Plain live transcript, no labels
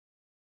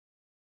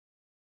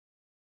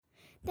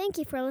Thank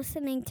you for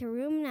listening to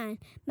Room 9,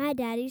 my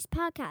daddy's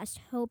podcast.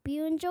 Hope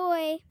you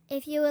enjoy.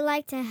 If you would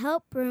like to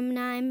help Room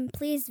 9,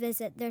 please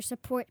visit their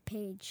support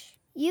page.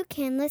 You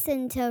can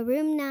listen to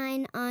Room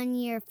 9 on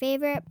your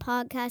favorite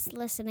podcast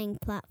listening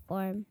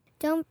platform.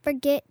 Don't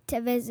forget to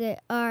visit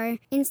our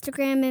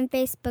Instagram and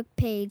Facebook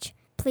page.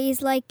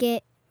 Please like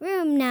it.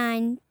 Room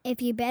 9.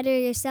 If you better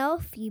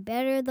yourself, you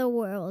better the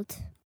world.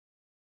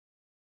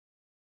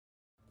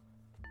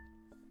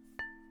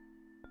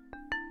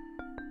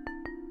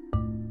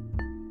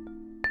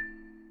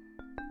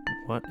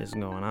 What is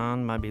going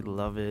on, my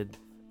beloved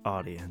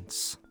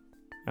audience?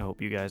 I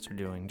hope you guys are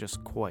doing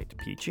just quite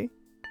peachy.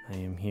 I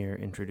am here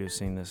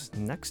introducing this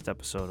next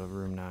episode of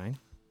Room 9,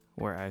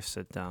 where I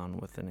sit down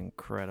with an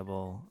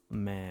incredible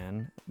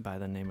man by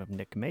the name of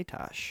Nick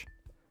Matosh.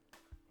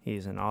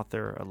 He's an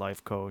author, a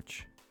life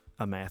coach,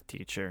 a math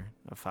teacher,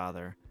 a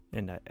father,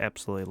 and I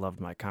absolutely loved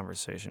my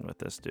conversation with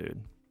this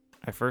dude.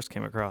 I first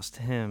came across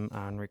him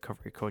on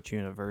Recovery Coach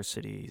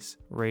University's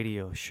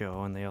radio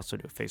show, and they also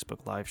do a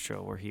Facebook Live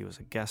show where he was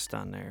a guest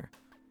on there.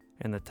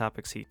 And the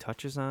topics he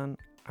touches on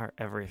are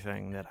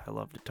everything that I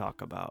love to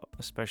talk about,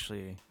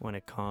 especially when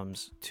it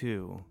comes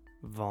to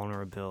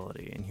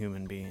vulnerability in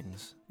human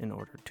beings. In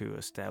order to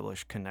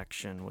establish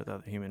connection with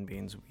other human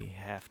beings, we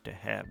have to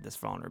have this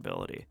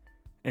vulnerability.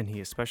 And he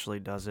especially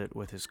does it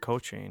with his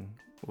coaching,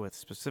 with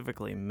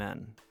specifically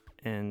men.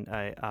 And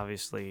I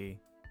obviously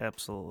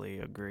absolutely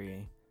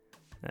agree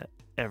that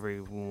every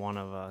one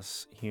of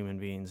us human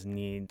beings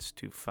needs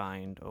to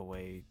find a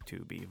way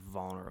to be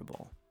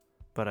vulnerable.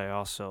 But I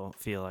also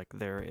feel like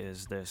there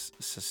is this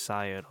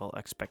societal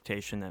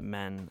expectation that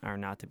men are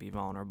not to be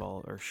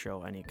vulnerable or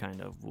show any kind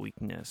of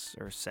weakness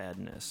or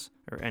sadness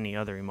or any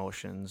other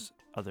emotions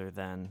other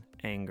than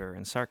anger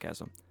and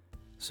sarcasm.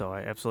 So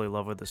I absolutely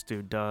love what this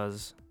dude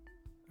does.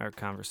 Our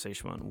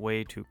conversation went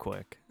way too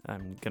quick.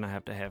 I'm going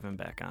to have him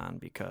back on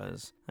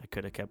because I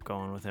could have kept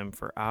going with him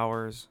for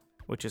hours,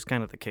 which is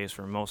kind of the case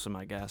for most of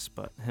my guests,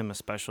 but him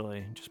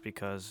especially, just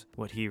because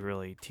what he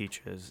really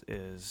teaches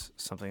is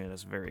something that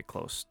is very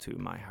close to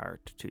my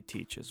heart to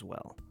teach as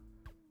well.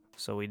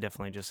 So we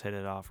definitely just hit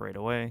it off right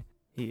away.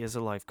 He is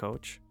a life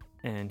coach,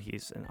 and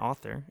he's an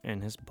author,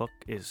 and his book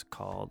is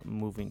called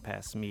Moving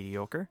Past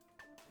Mediocre,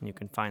 and you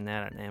can find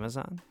that on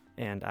Amazon.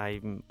 And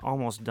I'm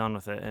almost done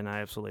with it, and I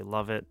absolutely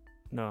love it.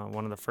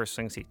 One of the first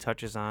things he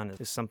touches on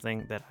is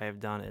something that I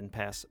have done in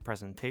past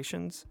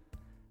presentations,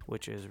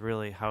 which is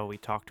really how we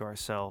talk to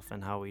ourselves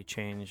and how we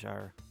change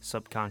our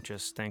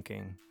subconscious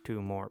thinking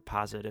to more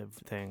positive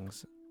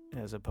things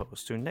as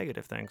opposed to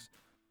negative things.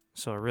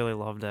 So I really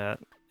love that.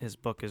 His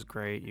book is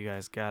great. You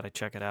guys got to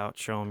check it out.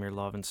 Show him your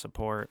love and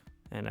support.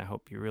 And I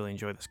hope you really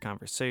enjoy this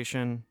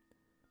conversation.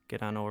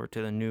 Get on over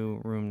to the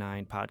new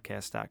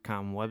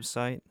room9podcast.com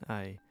website.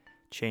 I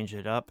changed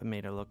it up and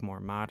made it look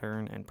more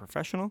modern and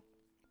professional.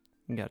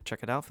 You got to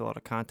check it out. Fill out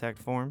a contact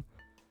form.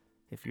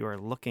 If you are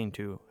looking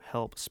to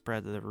help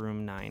spread the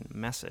Room 9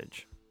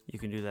 message, you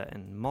can do that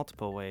in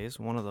multiple ways.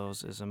 One of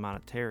those is a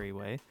monetary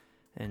way,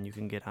 and you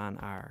can get on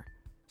our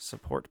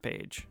support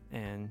page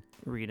and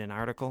read an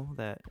article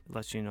that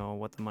lets you know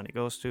what the money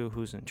goes to,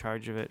 who's in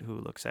charge of it, who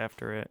looks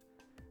after it.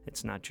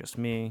 It's not just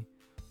me.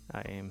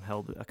 I am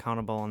held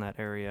accountable in that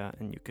area,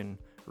 and you can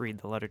read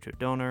the letter to a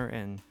donor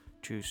and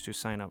choose to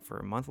sign up for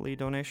a monthly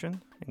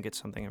donation and get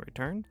something in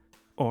return,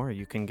 or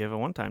you can give a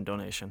one-time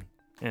donation.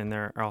 And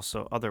there are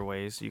also other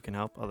ways you can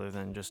help other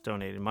than just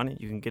donating money.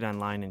 You can get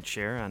online and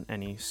share on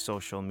any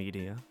social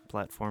media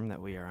platform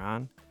that we are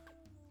on.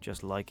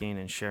 Just liking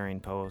and sharing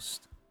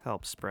posts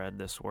helps spread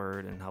this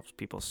word and helps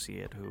people see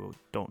it who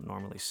don't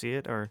normally see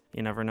it. Or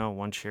you never know,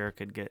 one share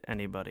could get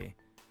anybody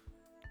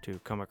to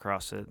come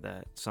across it,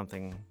 that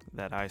something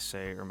that I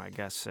say or my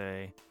guests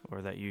say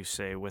or that you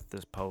say with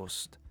this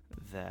post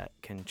that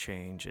can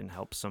change and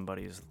help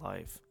somebody's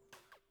life.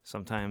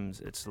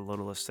 Sometimes it's the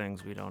littlest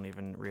things we don't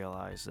even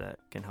realize that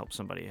can help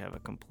somebody have a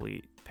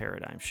complete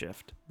paradigm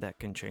shift that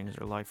can change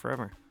their life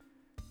forever.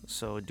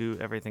 So do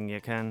everything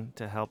you can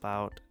to help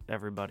out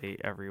everybody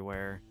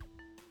everywhere.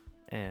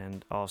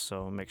 And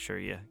also make sure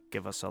you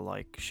give us a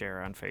like,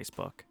 share on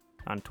Facebook,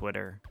 on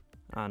Twitter,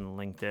 on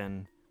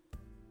LinkedIn,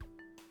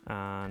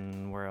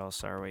 on where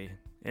else are we?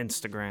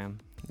 Instagram.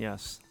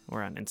 Yes,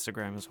 we're on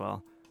Instagram as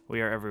well.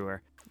 We are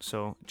everywhere.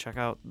 So check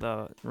out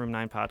the Room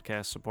 9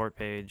 podcast support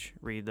page,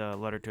 read the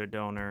letter to a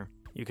donor.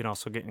 You can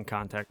also get in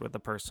contact with the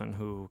person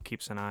who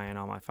keeps an eye on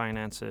all my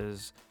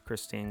finances,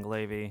 Christine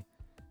Glavy.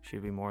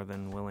 She'd be more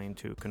than willing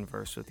to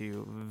converse with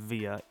you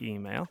via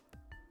email.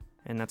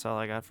 And that's all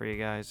I got for you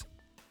guys.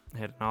 I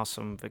had an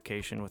awesome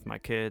vacation with my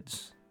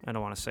kids. I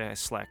don't want to say I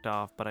slacked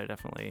off, but I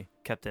definitely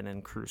kept it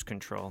in cruise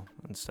control.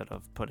 Instead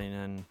of putting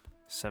in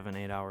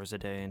 7-8 hours a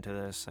day into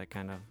this, I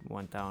kind of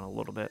went down a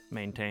little bit,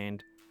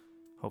 maintained.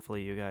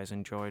 Hopefully you guys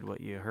enjoyed what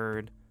you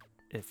heard.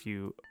 If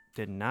you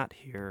did not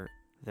hear,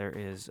 there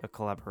is a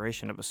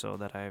collaboration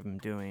episode that I'm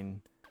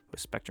doing with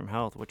Spectrum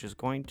Health, which is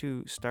going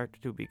to start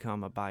to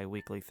become a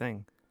bi-weekly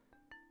thing.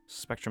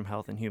 Spectrum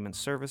Health and Human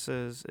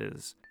Services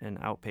is an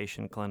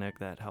outpatient clinic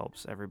that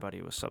helps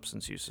everybody with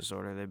substance use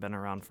disorder. They've been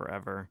around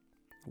forever,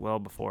 well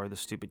before the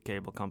stupid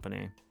cable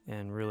company,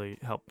 and really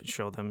help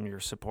show them your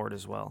support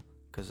as well,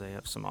 because they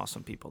have some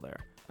awesome people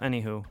there.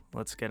 Anywho,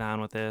 let's get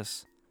on with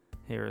this.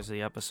 Here is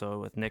the episode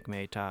with Nick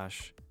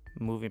Matosh.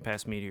 Moving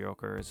Past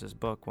Mediocre is his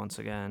book once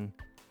again,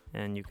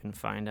 and you can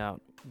find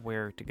out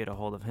where to get a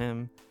hold of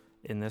him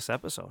in this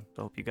episode.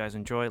 So hope you guys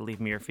enjoy. Leave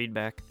me your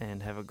feedback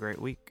and have a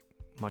great week.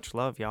 Much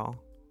love, y'all.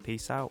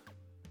 Peace out.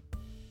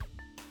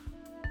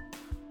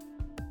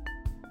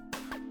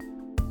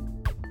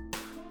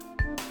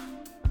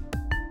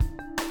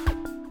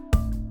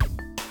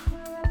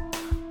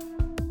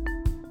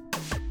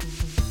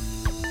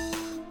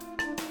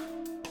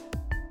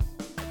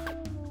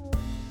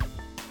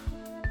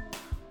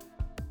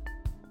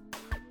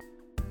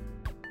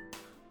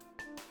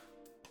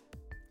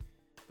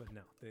 But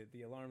no,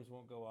 the alarms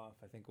won't go off.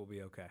 I think we'll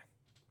be okay.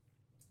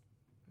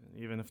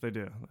 Even if they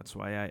do, that's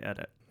why I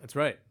edit. That's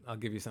right. I'll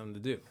give you something to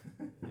do.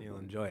 And you'll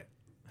enjoy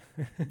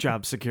it.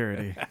 Job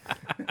security.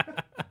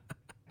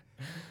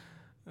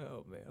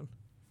 Oh, man.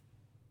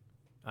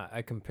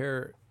 I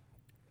compare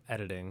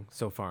editing,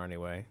 so far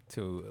anyway,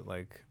 to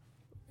like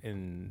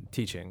in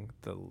teaching.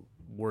 The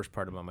worst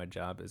part about my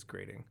job is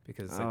grading,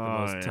 because it's like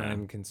the most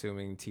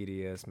time-consuming,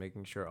 tedious,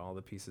 making sure all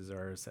the pieces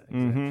are set.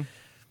 Mm-hmm.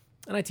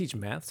 And I teach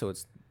math, so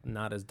it's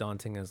not as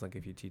daunting as like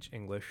if you teach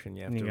English and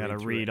you have to gotta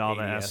read all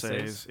the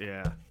essays.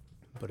 Yeah.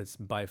 But it's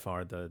by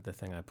far the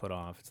thing I put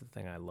off. It's the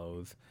thing I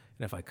loathe.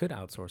 And if I could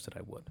outsource it,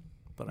 I would.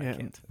 But I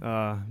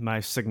can't. My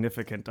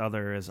significant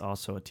other is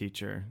also a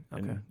teacher,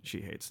 and Okay.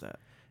 she hates that.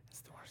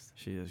 It's the worst.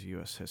 She does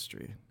U.S.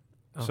 history.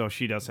 Oh. So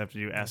she does have to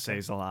do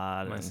essays a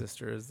lot. My and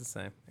sister is the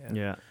same.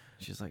 Yeah.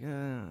 She's like,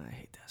 I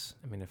hate this.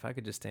 I mean, if I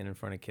could just stand in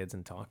front of kids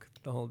and talk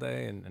the whole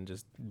day and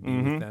just be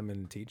Mhm. with them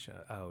and teach,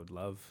 I would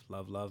love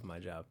my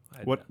job.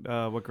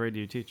 What grade do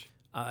you teach?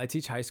 I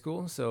teach high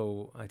school,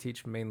 so I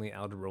teach mainly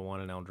Algebra 1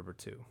 and Algebra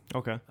 2.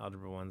 Okay.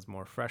 Algebra 1's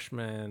more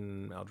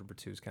freshmen. Algebra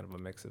 2 is kind of a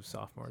mix of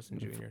sophomores and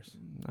juniors.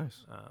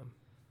 Nice.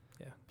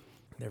 Yeah.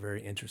 They're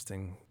very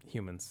interesting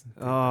humans.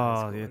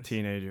 Oh, the schoolers.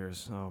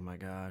 teenagers. Oh, my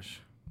gosh.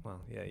 Well,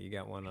 yeah, you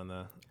got one on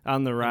the...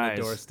 On the rise.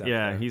 doorstep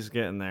Yeah, there. he's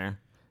getting there.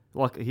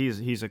 Look,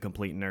 he's a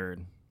complete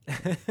nerd.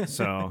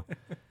 So,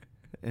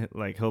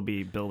 he'll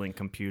be building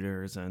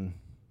computers, and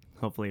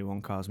hopefully it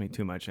won't cause me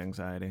too much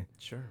anxiety.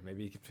 Sure,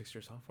 maybe you can fix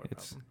your software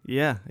problem.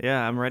 Yeah,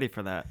 I'm ready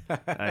for that.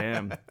 I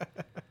am.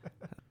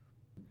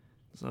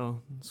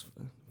 So, it's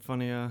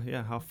funny,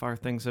 how far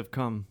things have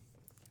come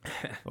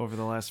over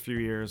the last few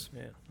years.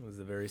 Yeah, it was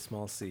a very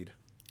small seed.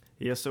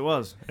 Yes, it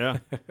was. Yeah,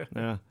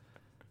 yeah.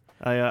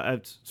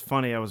 It's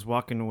funny. I was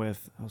walking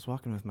with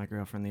my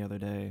girlfriend the other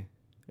day,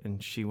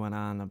 and she went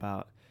on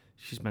about.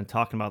 She's been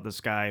talking about this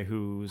guy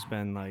who's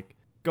been like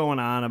going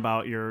on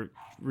about your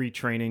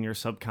retraining your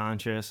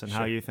subconscious and how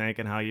Sure. you think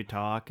and how you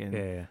talk, and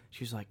Yeah.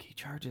 she's like, he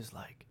charges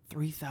like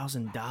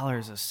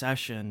 $3,000 a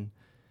session,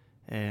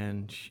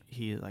 and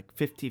he like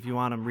 50 if you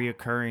want him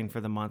reoccurring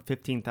for the month,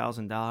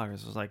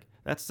 $15,000. I was like,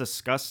 that's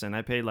disgusting.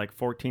 I paid like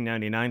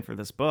 $14.99 for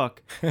this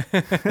book.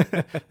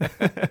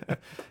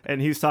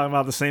 And he's talking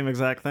about the same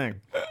exact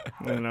thing.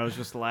 And I was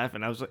just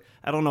laughing. I was like,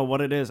 I don't know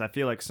what it is. I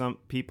feel like some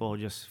people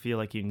just feel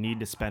like you need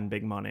to spend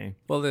big money.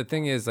 Well, the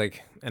thing is,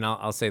 like, and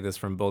I'll say this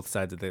from both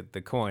sides of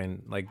the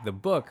coin, like the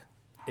book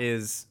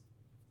is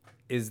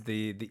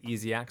the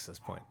easy access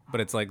point, but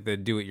it's like the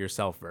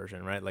do-it-yourself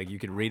version, right? Like you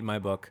could read my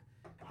book,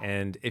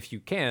 and if you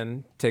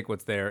can take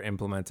what's there,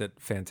 implement it,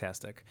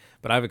 fantastic.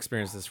 But I've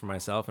experienced this for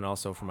myself and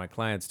also for my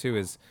clients too,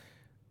 is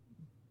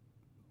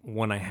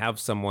when I have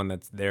someone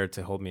that's there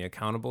to hold me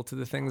accountable to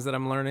the things that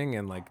I'm learning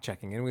and like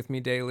checking in with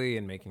me daily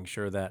and making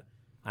sure that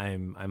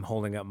I'm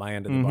holding up my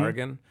end of the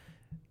bargain,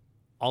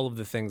 all of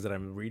the things that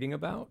I'm reading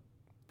about,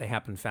 they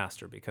happen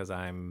faster because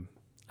I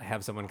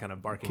have someone kind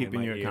of barking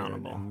Keeping in my you ear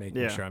accountable. and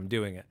making Yeah. sure I'm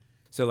doing it.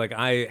 So like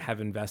I have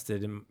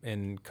invested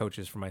in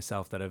coaches for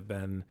myself that have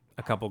been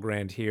a couple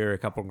grand here, a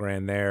couple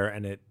grand there,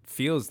 and it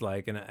feels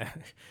like, and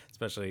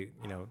especially,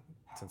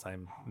 since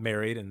I'm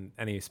married and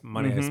any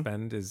money I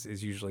spend is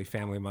usually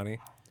family money.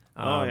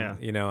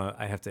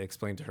 I have to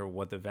explain to her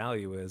what the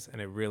value is,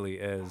 and it really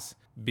is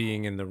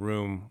being in the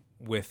room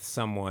with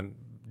someone,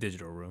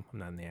 digital room, I'm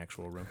not in the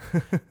actual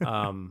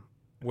room,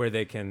 where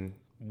they can,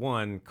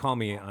 one, call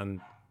me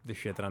on the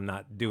shit that I'm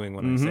not doing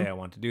when I say I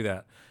want to do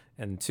that,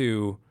 and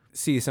two,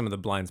 see some of the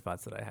blind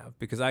spots that I have,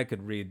 because I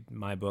could read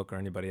my book or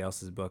anybody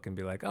else's book and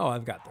be like, oh,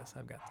 I've got this,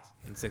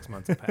 and 6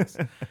 months will pass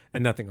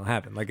and nothing will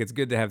happen. Like, it's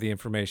good to have the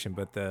information,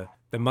 but the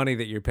money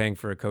that you're paying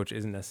for a coach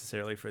isn't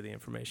necessarily for the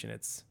information.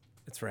 It's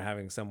for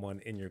having someone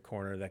in your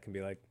corner that can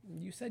be like,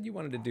 you said you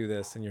wanted to do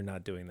this and you're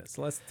not doing this.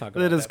 So let's talk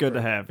about It is that good to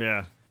further. have,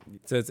 yeah.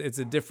 So it's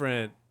a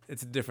different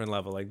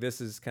level. Like, this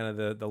is kind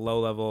of the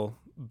low level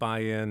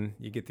buy-in.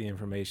 You get the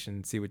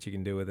information, see what you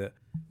can do with it.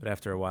 But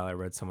after a while, I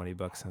read so many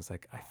books, and I was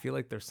like, I feel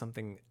like there's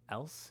something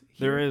else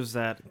here. There is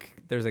that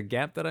There's a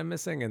gap that I'm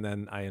missing, and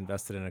then I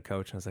invested in a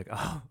coach, and I was like,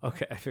 oh,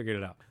 okay, I figured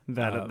it out.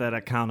 that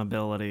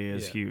accountability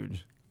is yeah.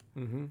 huge.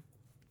 Mm-hmm.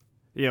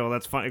 Yeah, well,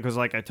 that's funny because,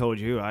 like I told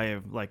you, I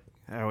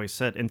always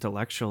said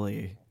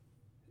intellectually.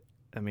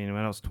 I mean,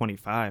 when I was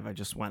 25, I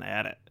just went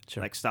at it.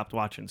 Sure. Like, stopped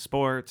watching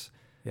sports.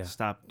 Yeah.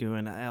 Stopped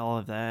doing all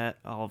of that.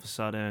 All of a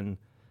sudden,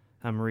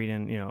 I'm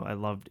reading, I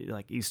loved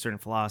like Eastern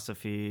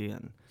philosophy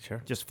and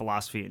Sure. just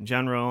philosophy in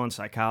general and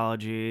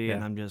psychology. Yeah.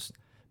 And I'm just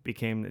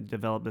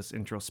developed this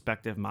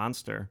introspective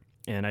monster.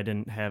 And I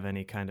didn't have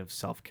any kind of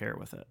self-care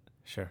with it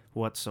Sure.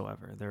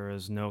 whatsoever. There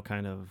was no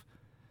kind of,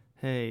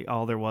 hey,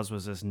 all there was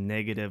this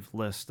negative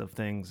list of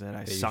things that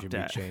I That you sucked should be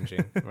at.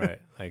 changing.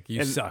 Right. Like, you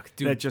And suck.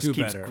 that just do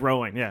keeps better.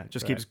 growing. Yeah, it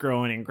just keeps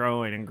growing and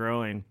growing and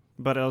growing.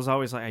 But it was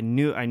always like I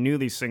knew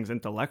these things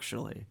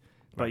intellectually,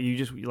 but Right. you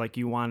just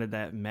you wanted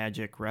that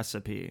magic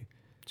recipe.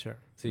 Sure.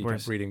 So you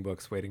Whereas- kept reading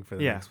books, waiting for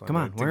the Yeah, next one. come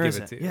on, to where give is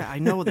it? to you. Yeah, I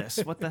know this.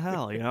 What the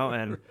hell,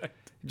 and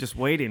just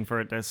waiting for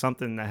it to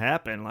something to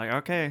happen. Like,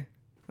 okay,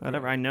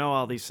 whatever. Right. I know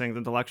all these things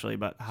intellectually,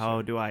 but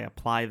how do I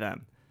apply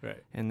them?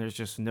 Right. And there's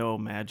just no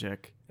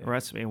magic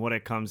recipe. And what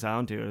it comes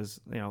down to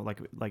is,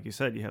 like you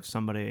said, you have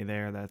somebody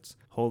there that's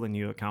holding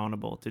you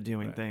accountable to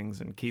doing Right. things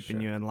and keeping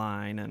Sure. you in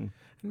line. And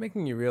And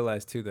making you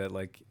realize too that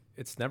like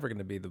it's never going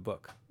to be the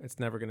book. It's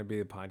never going to be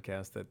the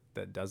podcast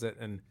that does it.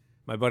 And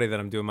my buddy that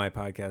I'm doing my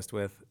podcast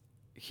with,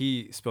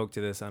 he spoke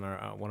to this on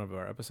our one of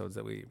our episodes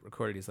that we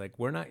recorded. He's like,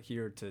 we're not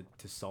here to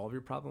solve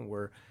your problem.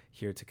 We're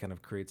here to kind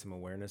of create some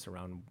awareness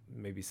around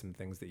maybe some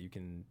things that you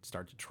can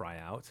start to try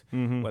out,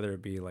 whether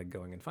it be like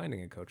going and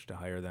finding a coach to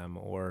hire them,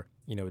 or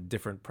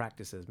different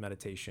practices,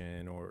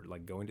 meditation, or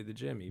like going to the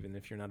gym, even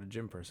if you're not a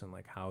gym person,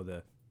 like how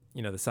the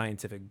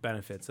scientific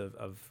benefits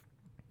of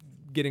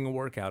getting a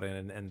workout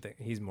in, and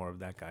he's more of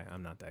that guy.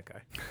 I'm not that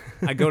guy.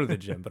 I go to the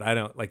gym, but I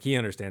don't like, he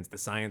understands the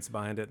science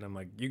behind it. And I'm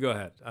like, you go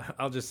ahead.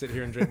 I'll just sit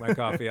here and drink my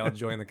coffee. I'll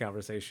join the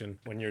conversation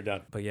when you're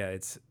done. But yeah,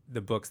 it's the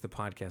books, the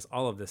podcast,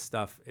 all of this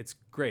stuff. It's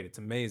great. It's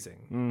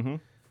amazing.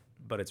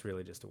 But it's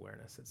really just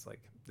awareness. It's like,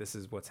 this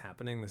is what's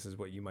happening. This is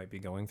what you might be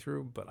going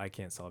through, but I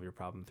can't solve your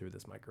problem through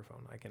this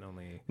microphone. I can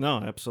only, no,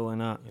 absolutely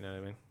not. you know what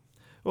I mean?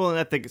 Well, and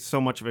I think so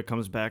much of it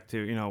comes back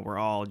to, we're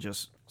all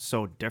just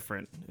so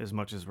different as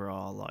much as we're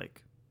all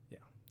like.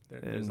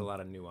 There's a lot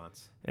of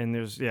nuance. And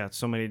there's,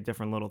 so many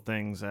different little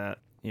things that,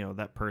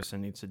 that person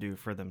needs to do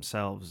for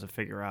themselves to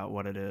figure out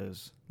what it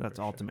is that's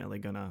ultimately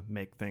going to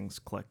make things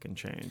click and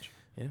change.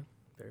 Yeah,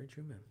 very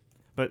true, man.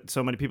 But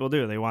so many people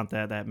do. They want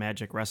that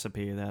magic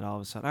recipe that all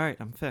of a sudden, all right,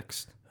 I'm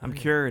fixed. I'm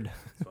cured.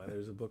 That's why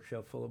there's a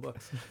bookshelf full of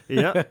books.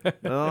 Yep.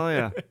 Oh,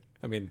 yeah.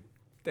 I mean,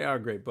 they are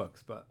great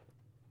books, but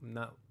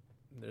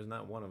there's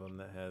not one of them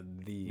that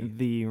had the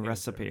answer.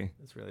 Recipe.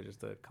 It's really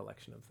just a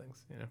collection of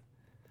things,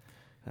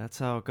 That's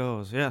how it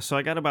goes. Yeah, so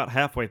I got about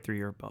halfway through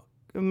your book.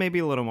 Maybe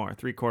a little more,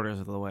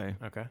 3/4 of the way.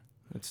 Okay.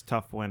 It's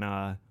tough when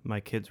my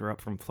kids were up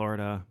from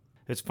Florida.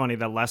 It's funny,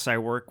 the less I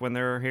work when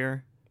they're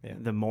here,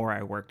 the more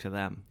I work to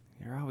them.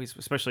 You're always,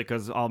 especially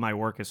because all my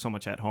work is so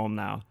much at home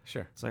now.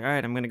 Sure. It's like, all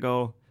right, I'm going to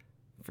go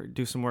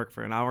do some work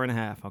for an hour and a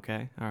half,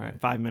 okay? All right,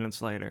 5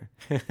 minutes later.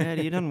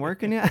 Daddy, you done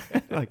working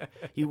yet? Like,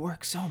 you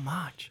work so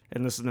much.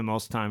 And this is the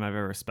most time I've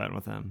ever spent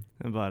with him.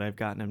 But I've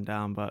gotten him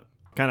down. But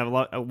kind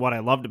of what I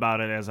loved about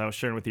it, as I was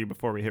sharing with you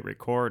before we hit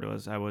record,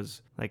 was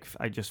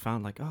I just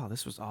found like, oh,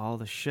 this was all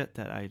the shit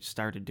that I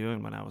started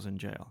doing when I was in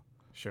jail.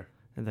 Sure.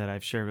 And that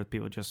I've shared with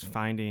people, just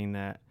finding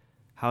that,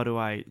 how do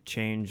I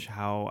change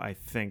how I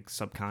think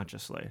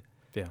subconsciously?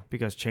 Yeah.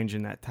 Because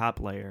changing that top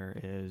layer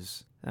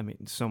is,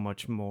 so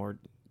much more.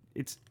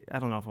 I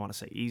don't know if I want to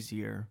say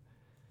easier,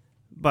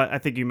 but I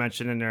think you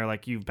mentioned in there,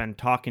 like, you've been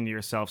talking to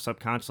yourself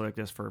subconsciously like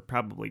this for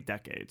probably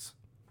decades.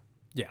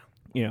 Yeah.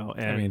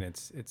 And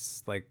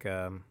it's like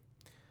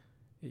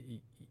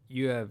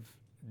you have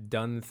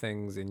done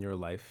things in your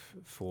life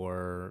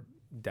for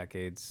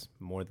decades,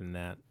 more than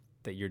that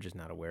you're just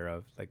not aware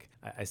of. Like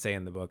I say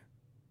in the book,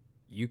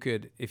 you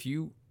could, if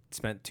you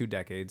spent 2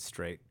 decades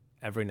straight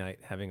every night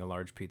having a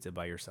large pizza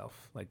by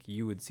yourself, like,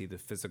 you would see the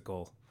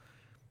physical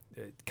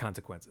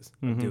consequences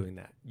of doing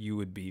that. You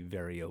would be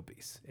very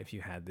obese if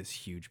you had this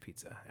huge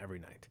pizza every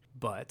night.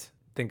 But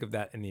think of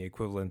that in the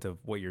equivalent of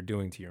what you're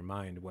doing to your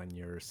mind when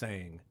you're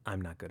saying, I'm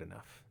not good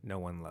enough. No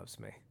one loves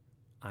me.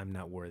 I'm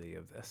not worthy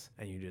of this.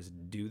 And you just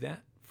do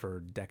that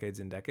for decades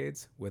and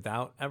decades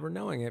without ever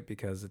knowing it,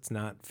 because it's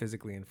not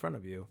physically in front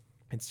of you.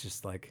 It's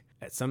just like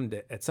at some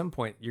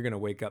point you're going to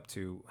wake up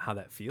to how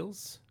that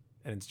feels.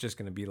 And it's just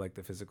going to be like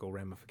the physical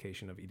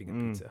ramification of eating a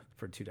pizza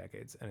for 2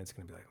 decades. And it's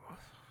going to be like,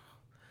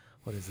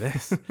 what is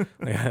this?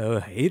 Like, I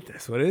hate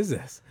this. What is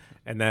this?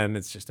 And then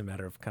it's just a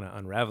matter of kind of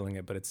unraveling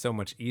it. But it's so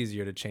much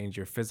easier to change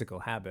your physical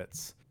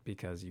habits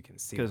because you can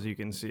see them. because you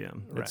can see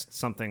them. Right. It's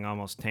something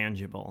almost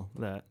tangible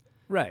that.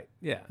 Right.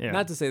 Yeah. Yeah.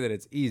 Not to say that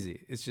it's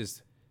easy. It's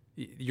just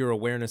your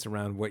awareness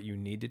around what you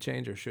need to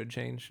change or should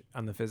change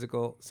on the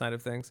physical side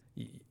of things.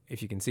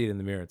 If you can see it in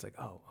the mirror, it's like,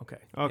 oh, okay.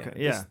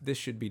 Okay, This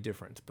should be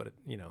different. But,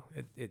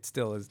 it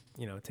still is,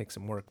 it takes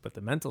some work. But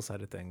the mental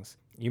side of things,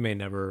 you may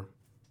never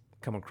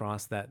come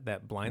across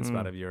that blind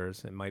spot of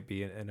yours. It might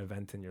be an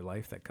event in your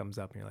life that comes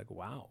up and you're like,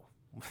 wow,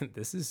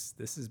 this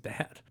is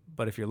bad.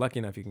 But if you're lucky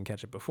enough, you can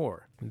catch it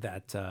before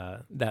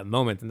that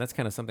moment. And that's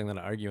kind of something that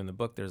I argue in the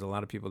book. There's a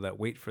lot of people that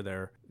wait for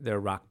their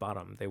rock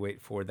bottom. They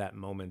wait for that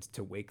moment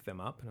to wake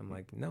them up. And I'm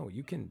like, no,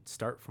 you can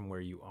start from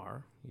where you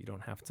are. You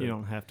don't have to. You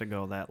don't have to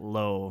go that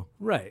low,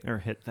 right, or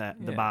hit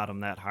the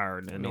bottom that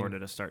hard in order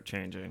to start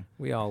changing.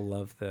 We all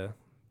love the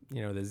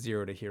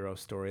 0 to hero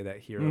story, that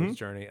hero's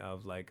journey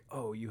of like,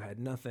 oh, you had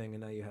nothing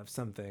and now you have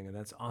something, and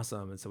that's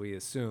awesome. And so we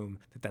assume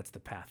that that's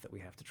the path that we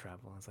have to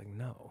travel. And it's like,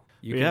 no.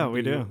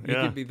 We do. You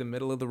could be the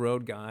middle of the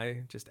road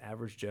guy, just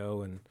average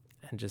Joe, and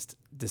just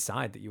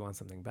decide that you want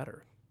something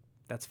better.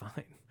 That's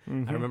fine.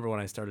 Mm-hmm. I remember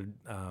when I started,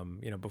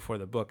 before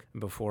the book,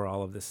 before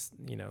all of this,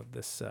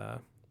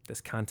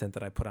 this content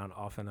that I put on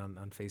often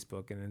on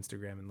Facebook and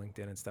Instagram and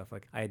LinkedIn and stuff,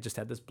 like I had just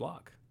had this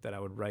blog that I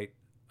would write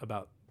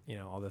about,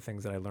 all the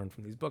things that I learned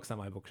from these books on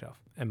my bookshelf.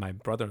 And my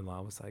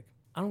brother-in-law was like,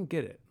 I don't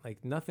get it.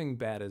 Like, nothing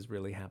bad has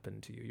really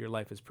happened to you. Your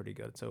life is pretty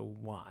good. So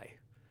why?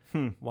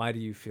 Why do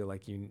you feel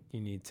like you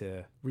need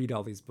to read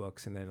all these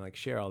books and then like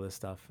share all this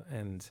stuff?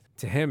 And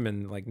to him,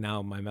 and like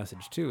now my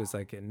message too, is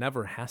like, it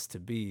never has to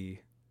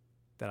be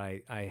that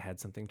I had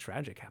something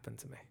tragic happen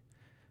to me,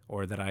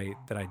 or that I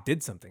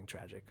did something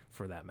tragic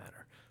for that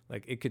matter.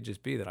 Like, it could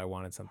just be that I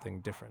wanted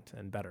something different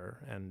and better,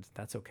 and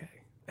that's okay.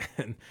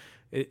 And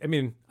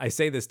I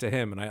say this to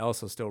him, and I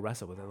also still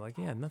wrestle with it. Like,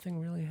 yeah, nothing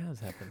really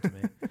has happened to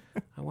me.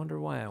 I wonder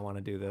why I want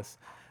to do this.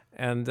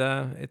 And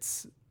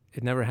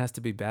it never has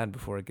to be bad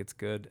before it gets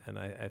good. And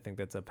I think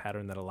that's a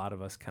pattern that a lot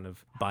of us kind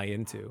of buy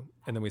into.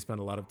 And then we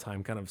spend a lot of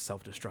time kind of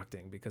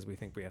self-destructing because we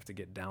think we have to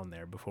get down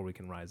there before we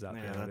can rise up.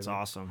 Yeah, that's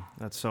awesome.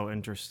 That's so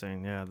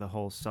interesting. Yeah, the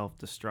whole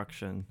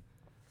self-destruction.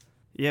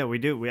 Yeah, we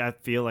do. I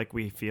feel like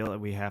we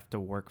have to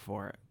work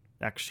for it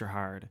extra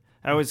hard.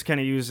 I always kind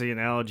of use the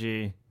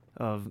analogy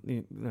of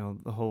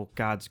the whole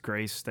God's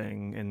grace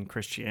thing in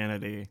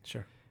Christianity.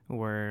 Sure.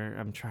 Where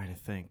I'm trying to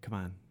think. Come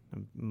on,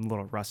 I'm a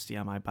little rusty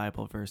on my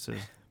Bible verses.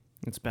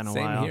 It's been a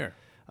Same while. Here.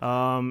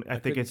 I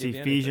think it's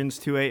Ephesians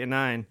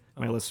 2:8-9.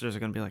 My listeners are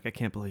going to be like, I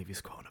can't believe he's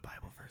quoting a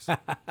Bible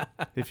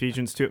verse.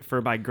 Ephesians 2,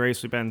 for by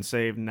grace we've been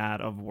saved, not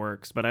of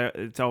works. But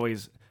it's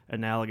always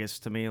analogous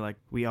to me. Like,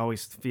 we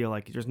always feel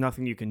like there's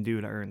nothing you can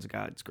do to earn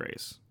God's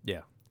grace.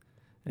 Yeah.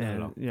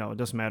 And, it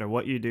doesn't matter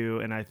what you do.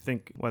 And I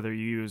think whether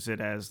you use it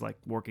as like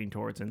working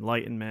towards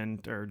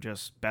enlightenment or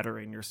just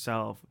bettering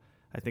yourself,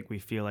 I think we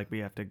feel like we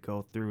have to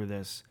go through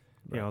this,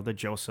 the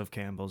Joseph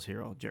Campbell's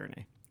hero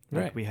journey.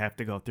 Like, right. We have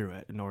to go through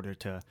it in order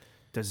to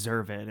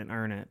deserve it and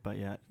earn it. But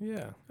yet.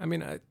 Yeah.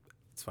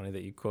 It's funny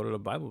that you quoted a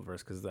Bible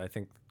verse, because I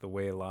think the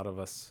way a lot of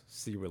us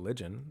see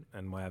religion,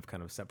 and why I've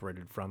kind of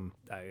separated from,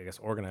 I guess,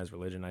 organized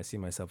religion, I see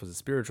myself as a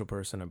spiritual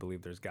person. I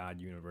believe there's God,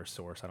 universe,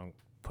 source. I don't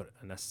put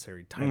a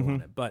necessary title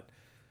on it. But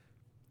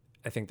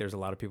I think there's a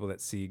lot of people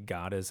that see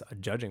God as a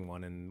judging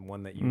one, and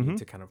one that you need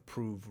to kind of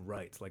prove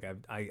right. Like,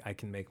 I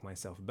can make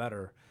myself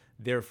better.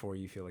 Therefore,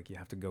 you feel like you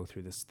have to go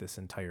through this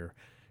entire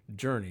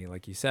journey,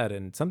 like you said.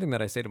 And something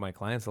that I say to my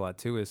clients a lot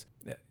too is,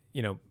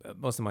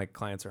 most of my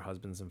clients are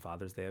husbands and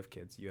fathers. They have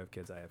kids. You have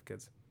kids. I have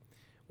kids.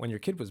 When your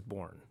kid was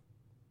born,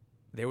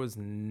 there was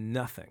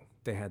nothing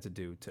they had to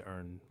do to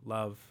earn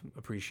love,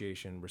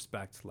 appreciation,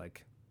 respect.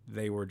 Like,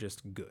 they were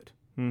just good,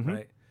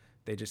 right?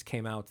 They just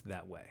came out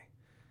that way.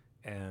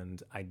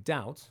 And I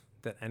doubt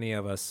that any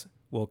of us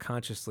will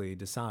consciously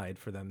decide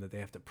for them that they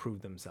have to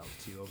prove themselves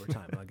to you over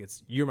time. Like,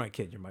 you're my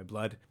kid, you're my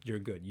blood, you're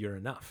good, you're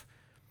enough.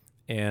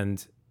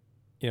 And,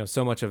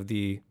 so much of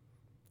the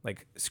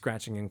like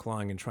scratching and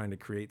clawing and trying to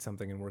create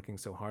something and working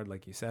so hard,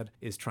 like you said,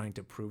 is trying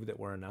to prove that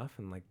we're enough.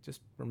 And like, just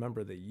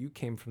remember that you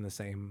came from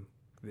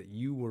that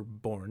you were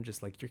born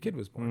just like your kid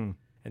was born.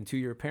 And to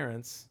your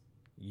parents,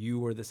 you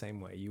were the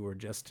same way. You were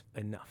just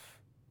enough.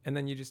 And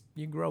then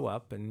you grow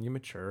up and you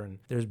mature, and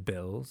there's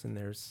bills, and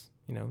there's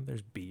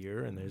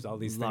beer, and there's all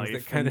these life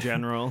things that kind of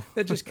general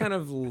that just kind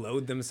of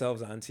load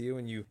themselves onto you,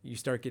 and you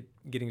start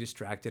getting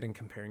distracted and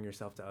comparing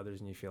yourself to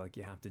others, and you feel like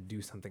you have to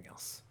do something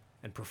else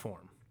and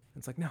perform.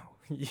 It's like, no,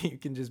 you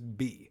can just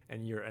be,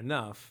 and you're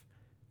enough.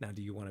 Now,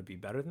 do you want to be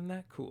better than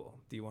that? Cool.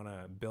 Do you want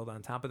to build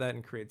on top of that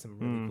and create some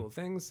really cool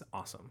things?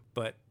 Awesome.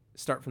 But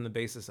start from the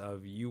basis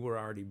of you were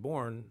already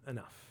born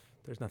enough.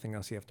 There's nothing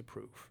else you have to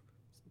prove.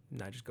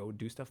 Now just go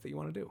do stuff that you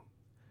want to do.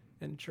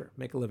 And sure,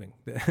 make a living.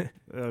 That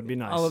would be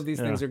nice. All of these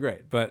things are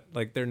great, but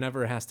like, there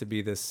never has to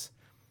be this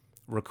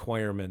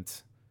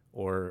requirement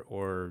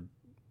or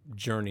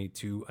journey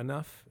to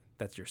enough.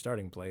 That's your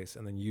starting place,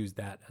 and then use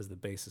that as the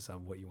basis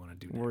of what you want to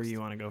do next. Where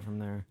you want to go from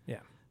there. Yeah.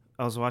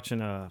 I was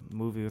watching a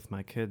movie with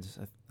my kids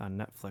on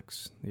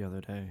Netflix the other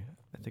day.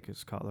 I think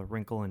it's called A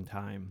Wrinkle in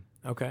Time.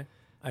 Okay.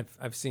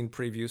 I've seen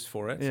previews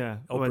for it. Yeah.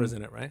 Oprah's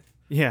in it, right?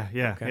 Yeah,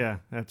 Okay. yeah.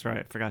 That's right.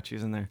 I forgot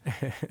she's in there.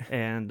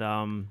 And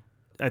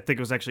I think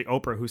it was actually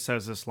Oprah who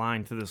says this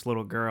line to this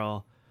little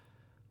girl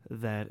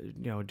that,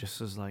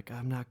 just is like,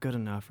 I'm not good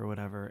enough or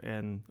whatever.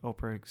 And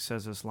Oprah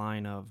says this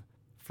line of,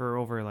 for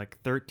over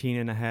like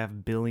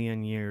 13.5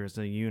 billion years,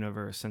 the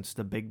universe, since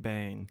the Big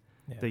Bang,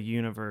 the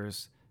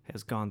universe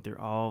has gone through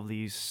all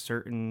these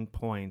certain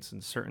points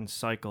and certain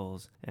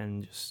cycles,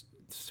 and just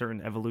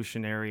certain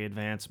evolutionary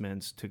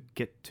advancements to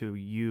get to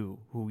you,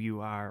 who you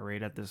are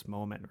right at this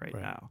moment right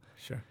now.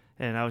 Sure.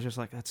 And I was just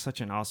like, that's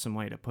such an awesome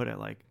way to put it.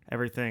 Like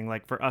everything,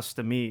 like for us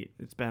to meet,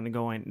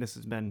 this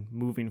has been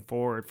moving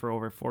forward for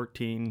over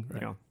 14,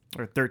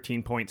 or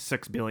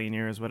 13.6 billion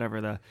years, whatever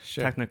the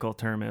technical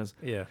term is.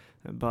 Yeah.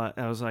 But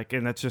I was like,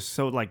 and that's just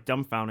so like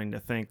dumbfounding to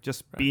think,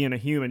 just being a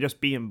human, just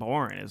being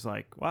born is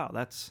like, wow,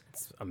 it's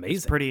amazing.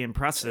 It's pretty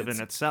impressive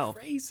in itself.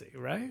 Crazy,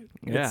 right?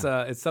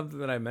 Yeah. It's something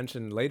that I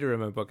mentioned later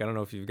in my book. I don't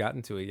know if you've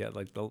gotten to it yet.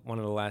 Like one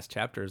of the last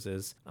chapters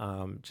is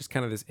just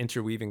kind of this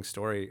interweaving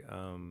story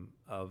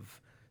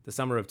of the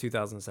summer of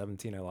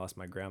 2017. I lost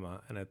my grandma,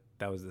 and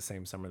that was the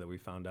same summer that we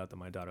found out that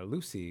my daughter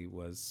Lucy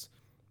was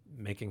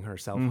making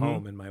herself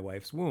home in my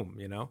wife's womb,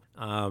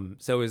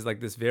 so it was like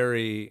this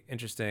very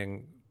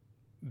interesting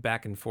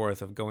back and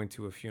forth of going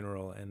to a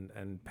funeral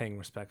and paying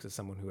respects to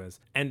someone who has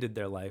ended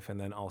their life, and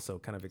then also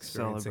kind of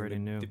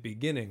experiencing the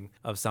beginning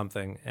of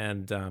something.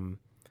 And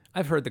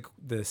I've heard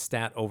the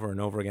stat over and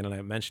over again, and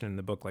I mentioned in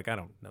the book, like, I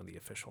don't know the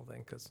official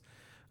thing because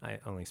I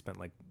only spent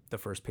like the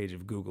first page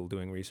of Google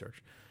doing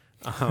research,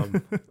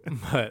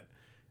 but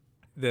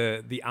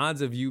the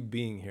odds of you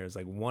being here is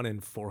like 1 in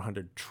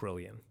 400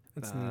 trillion.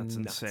 That's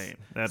insane.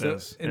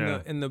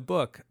 In the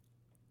book,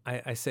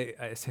 I say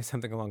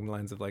something along the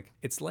lines of like,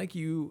 it's like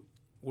you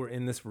were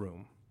in this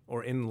room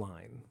or in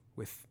line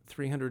with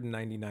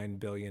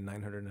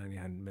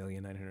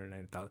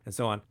 399,999,990,000 and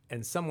so on,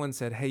 and someone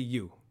said, "Hey,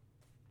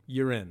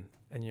 you're in,"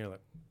 and you're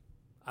like,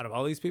 out of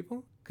all these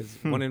people, because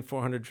 1 in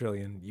 400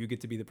 trillion, you get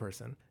to be the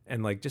person,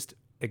 and like just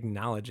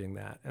acknowledging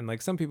that. And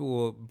like some people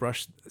will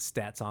brush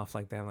stats off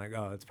like that. I'm like,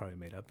 oh, it's probably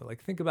made up. But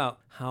like, think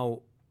about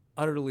how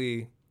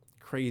utterly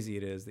crazy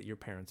it is that your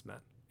parents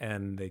met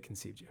and they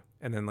conceived you,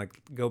 and then like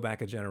go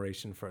back a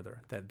generation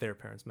further that their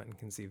parents met and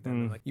conceived them.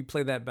 And like you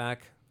play that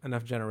back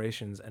enough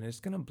generations and it's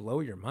gonna blow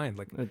your mind.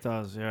 Like it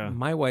does. Yeah.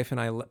 My wife and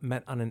I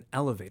met on an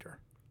elevator.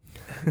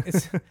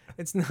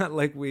 It's not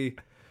like we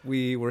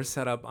were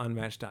set up on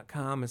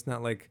Match.com. It's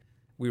not like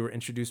we were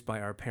introduced by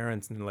our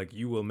parents and like,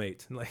 you will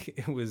mate. Like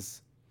it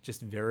was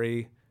just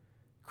very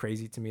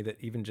crazy to me that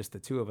even just the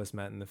two of us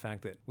met, and the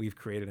fact that we've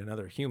created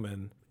another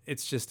human,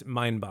 it's just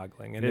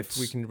mind-boggling. And if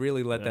we can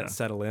really let that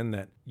settle in,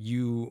 that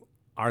you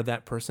are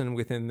that person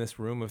within this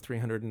room of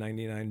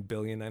 399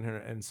 billion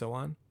 900 and so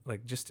on,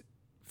 like just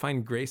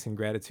find grace and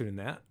gratitude in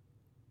that,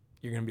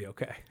 you're gonna be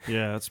okay.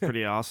 Yeah, that's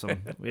pretty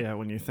awesome. Yeah,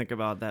 when you think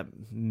about that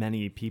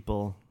many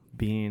people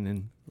being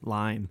in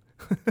line.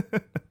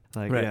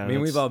 Like, right. Yeah, I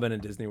mean, we've all been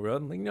in Disney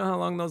World. Like, you know how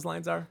long those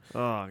lines are?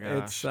 Oh,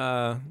 It's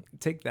gosh.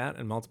 take that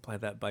and multiply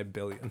that by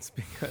billions,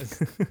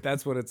 because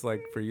that's what it's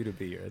like for you to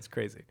be here. It's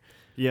crazy.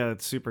 Yeah,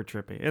 it's super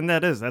trippy. And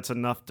that's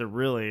enough to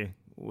really,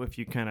 if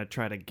you kind of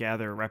try to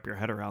wrap your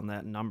head around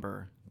that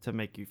number, to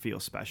make you feel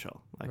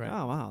special. Like,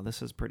 oh, wow,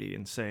 this is pretty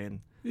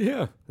insane.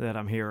 Yeah. That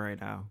I'm here right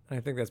now. And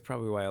I think that's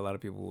probably why a lot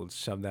of people will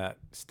shove that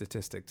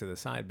statistic to the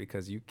side,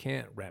 because you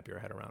can't wrap your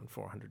head around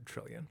 400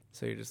 trillion.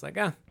 So you're just like,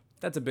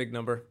 that's a big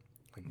number.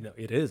 Like, no,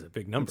 it is a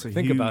big number.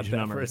 Think about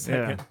that for a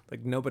second. Yeah.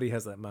 Like, nobody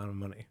has that amount of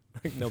money.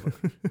 Like, nobody.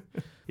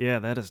 Yeah,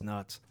 that is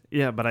nuts.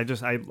 Yeah, but I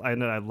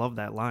love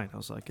that line. I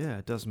was like, yeah,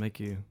 it does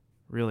make you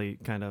really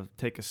kind of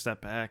take a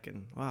step back,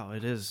 and wow,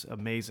 it is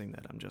amazing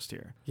that I'm just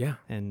here. Yeah.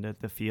 And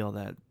to feel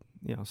that,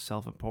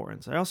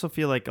 self-importance. I also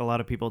feel like a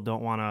lot of people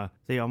don't want to,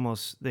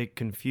 they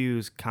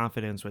confuse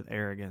confidence with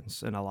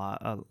arrogance in a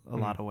lot of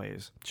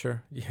ways.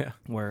 Sure. Yeah.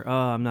 Where,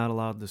 I'm not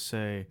allowed to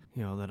say,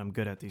 that I'm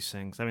good at these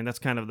things. I mean, that's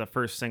kind of the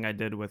first thing I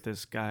did with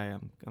this guy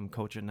I'm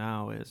coaching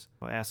now, is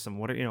I asked him,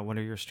 what are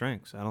your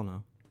strengths? I don't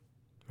know.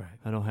 Right.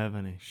 I don't have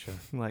any. Sure.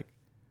 Like,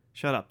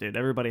 shut up, dude.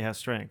 Everybody has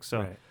strengths. So,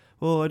 right.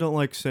 Well, I don't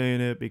like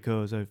saying it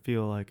because I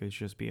feel like it's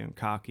just being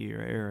cocky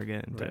or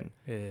arrogant.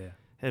 Right.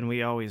 And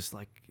we always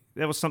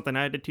that was something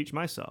I had to teach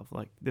myself.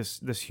 Like this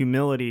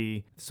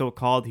humility,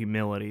 so-called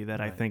humility that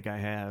I think I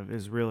have,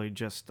 is really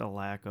just a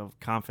lack of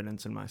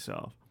confidence in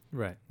myself.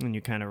 Right. And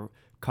you kind of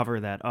cover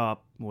that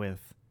up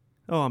with,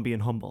 I'm being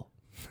humble.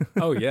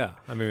 Oh yeah.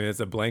 I mean, it's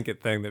a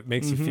blanket thing that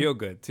makes you feel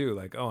good too.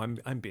 Like,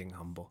 I'm being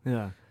humble.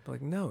 Yeah. But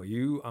like, no,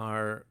 you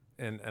are.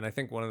 And I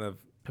think one of the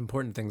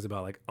important things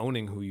about like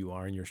owning who you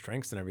are and your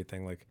strengths and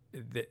everything, like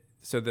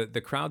so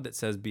the crowd that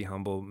says be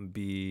humble,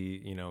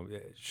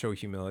 show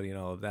humility and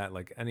all of that,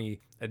 like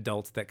any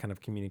adult that kind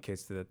of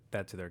communicates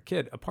that to their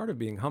kid, a part of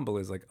being humble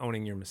is like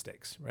owning your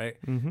mistakes, right?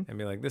 And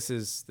be like, this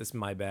is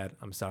my bad,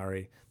 I'm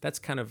sorry. That's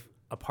kind of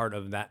a part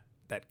of that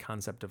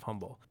concept of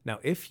humble. Now,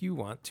 if you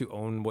want to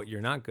own what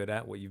you're not good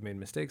at, what you've made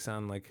mistakes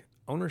on, like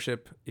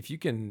ownership, if you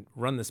can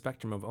run the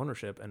spectrum of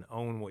ownership and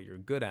own what you're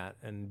good at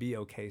and be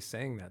okay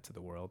saying that to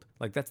the world,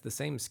 like that's the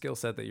same skill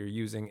set that you're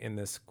using in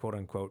this quote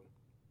unquote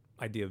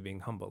idea of being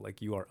humble. Like,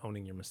 you are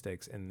owning your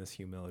mistakes in this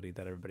humility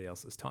that everybody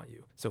else has taught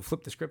you. So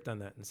flip the script on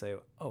that and say,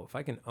 if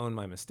I can own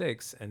my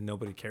mistakes and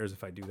nobody cares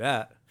if I do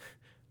that,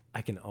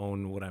 I can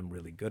own what I'm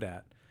really good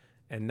at.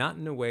 And not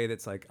in a way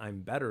that's like,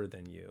 I'm better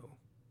than you,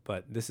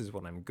 but this is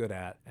what I'm good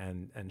at,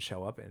 and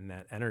show up in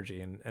that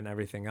energy, and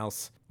everything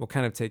else will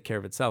kind of take care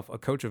of itself. A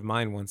coach of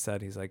mine once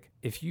said, he's like,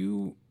 if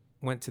you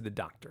went to the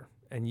doctor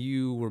and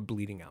you were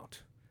bleeding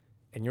out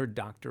and your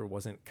doctor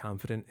wasn't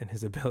confident in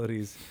his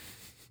abilities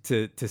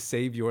to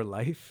save your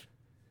life,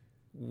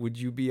 would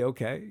you be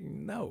okay?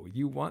 No,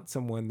 you want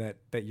someone that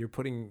you're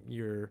putting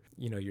you're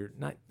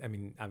not, I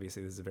mean,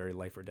 obviously this is a very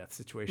life or death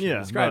situation you're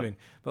describing,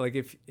 but like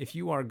if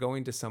you are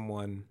going to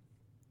someone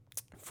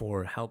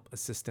for help,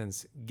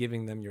 assistance,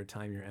 giving them your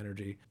time, your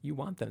energy, you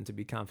want them to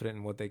be confident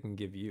in what they can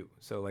give you.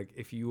 So like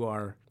if you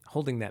are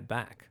holding that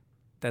back,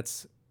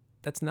 that's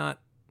not,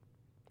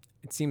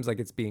 it seems like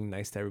it's being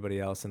nice to everybody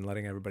else and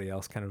letting everybody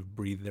else kind of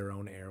breathe their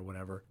own air or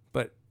whatever,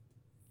 but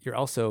you're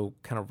also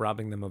kind of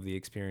robbing them of the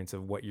experience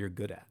of what you're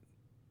good at.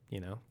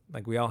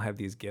 Like we all have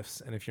these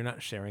gifts, and if you're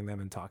not sharing them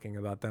and talking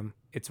about them,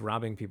 it's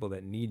robbing people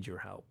that need your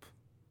help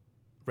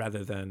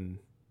rather than,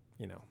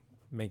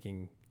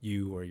 making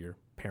you or your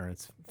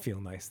parents feel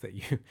nice that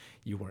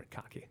you weren't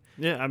cocky.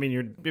 Yeah, I mean,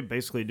 you're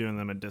basically doing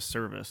them a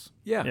disservice.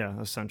 Yeah,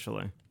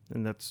 essentially.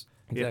 And that's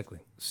exactly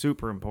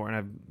super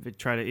important. I've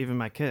tried to, even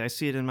my kid, I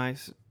see it in my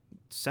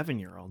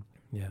 7-year-old.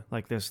 Yeah.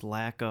 Like this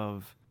lack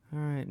of, all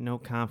right, no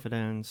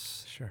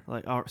confidence. Sure.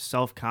 Like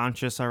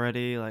self-conscious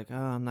already. Like, oh,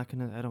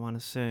 I don't want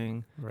to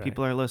sing. Right.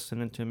 People are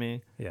listening to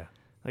me. Yeah.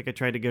 Like I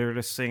tried to get her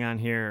to sing on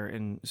here,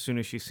 and as soon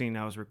as she seen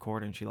I was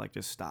recording, she like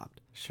just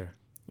stopped. Sure.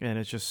 And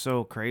it's just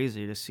so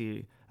crazy to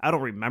see. I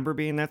don't remember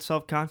being that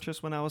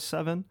self-conscious when I was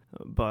 7,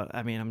 but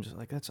I mean, I'm just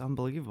like, that's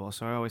unbelievable.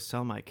 So I always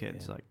tell my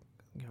kids, like,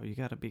 you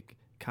got to be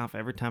confident.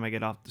 Every time I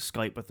get off the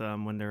Skype with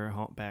them when they're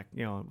home back,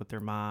 with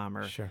their mom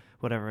or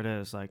whatever it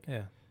is, like,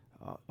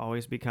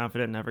 always be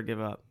confident, never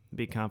give up.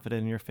 Be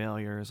confident in your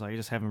failures. Like,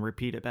 just have them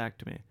repeat it back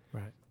to me.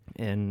 Right.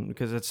 And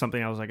because it's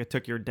something I was like, it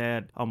took your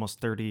dad almost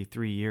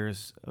 33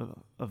 years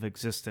of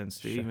existence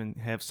to even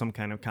have some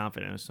kind of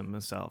confidence in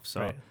himself.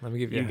 So let me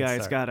give you a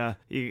guys gotta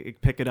you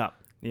pick it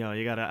up. You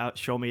gotta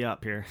show me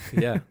up here.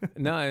 Yeah.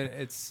 No,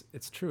 it's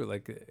true.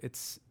 Like,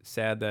 it's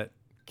sad that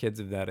kids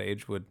of that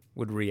age would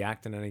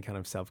react in any kind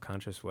of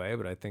self-conscious way,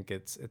 but I think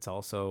it's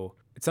also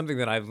something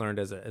that I've learned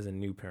as a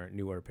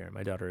newer parent.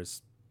 My daughter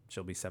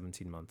she'll be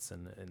 17 months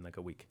in like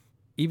a week.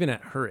 Even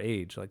at her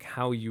age, like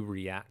how you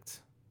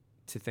react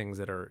to things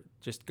that are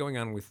just going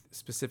on with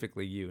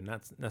specifically you,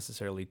 not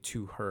necessarily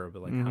to her,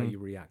 but like how you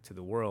react to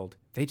the world.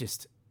 They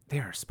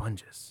are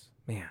sponges,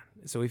 man.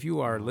 So if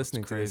you are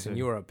listening to this and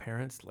you are a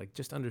parent, like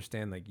just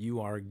understand, like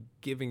you are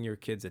giving your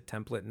kids a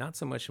template, not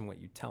so much in what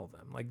you tell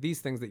them. Like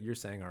these things that you're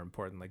saying are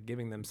important, like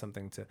giving them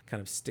something to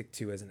kind of stick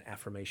to as an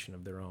affirmation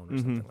of their own or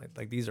something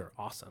like these are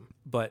awesome.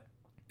 But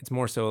it's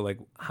more so like,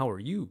 how are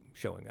you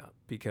showing up?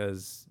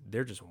 Because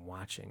they're just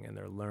watching and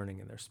they're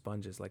learning and they're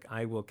sponges. Like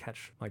I will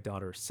catch my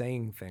daughter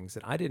saying things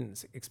that I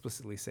didn't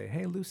explicitly say,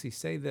 hey, Lucy,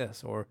 say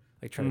this, or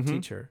like try to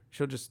teach her.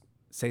 She'll just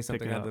say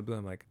something out of the blue.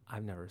 I'm like,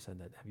 I've never said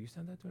that. Have you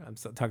said that to her? I'm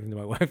still talking to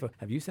my wife.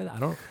 Have you said that? I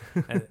don't.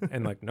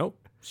 and like,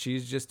 nope.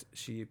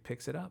 She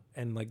picks it up.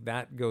 And like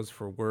that goes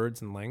for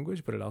words and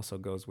language, but it also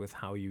goes with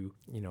how you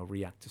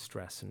react to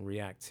stress and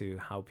react to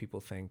how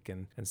people think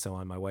and so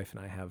on. My wife and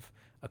I have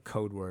a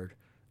code word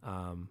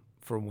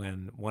for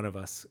when one of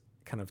us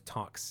kind of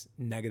talks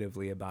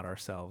negatively about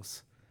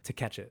ourselves to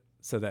catch it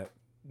so that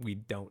we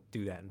don't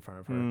do that in front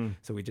of her.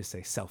 So we just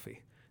say selfie.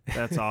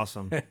 That's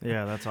awesome.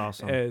 Yeah, that's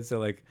awesome. And so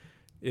like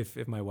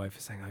if my wife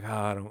is saying like,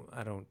 oh,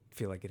 I don't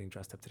feel like getting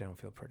dressed up today, I don't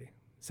feel pretty,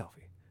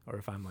 selfie. Or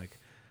if I'm like,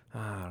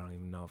 I don't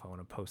even know if I want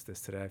to post this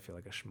today, I feel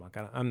like a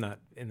schmuck, I'm not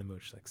in the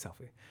mood, she's like,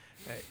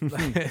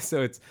 selfie.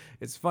 So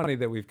it's funny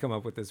that we've come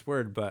up with this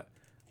word, but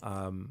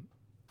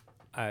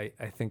I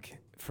think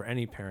for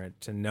any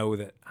parent to know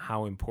that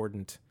how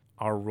important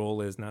our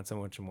role is, not so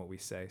much in what we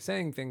say.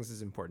 Saying things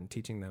is important.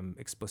 Teaching them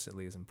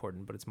explicitly is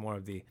important, but it's more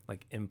of the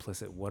like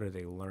implicit, what are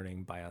they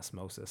learning by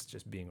osmosis,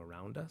 just being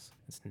around us?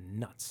 It's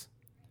nuts.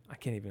 I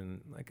can't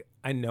even, like,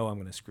 I know I'm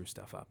going to screw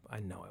stuff up. I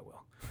know I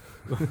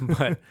will.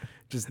 But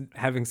just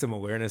having some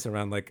awareness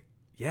around like,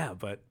 yeah,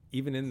 but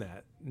even in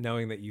that,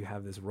 knowing that you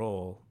have this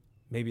role,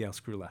 maybe I'll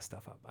screw less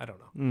stuff up. I don't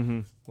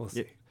know. We'll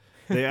see.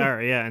 They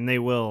are, yeah, and they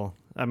will.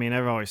 I mean,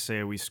 I always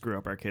say we screw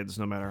up our kids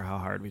no matter how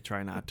hard we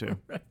try not to.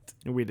 Right.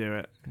 We do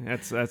it.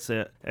 That's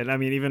it. And I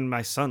mean, even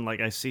my son, like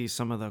I see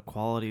some of the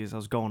qualities. I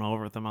was going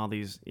over with him, all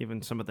these,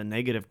 even some of the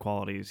negative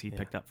qualities he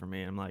picked up from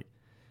me. I'm like,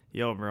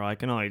 yo, bro, I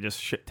can only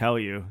just tell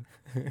you,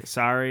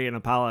 sorry and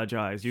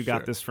apologize. You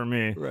got this from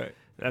me. Right.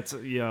 That's,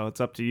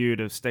 it's up to you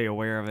to stay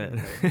aware of it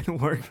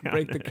and work on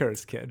Break the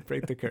curse, kid.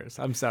 Break the curse.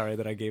 I'm sorry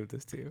that I gave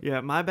this to you.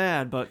 Yeah, my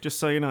bad, but just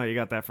so you know, you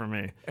got that from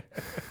me.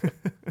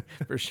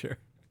 For sure.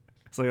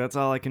 It's like, that's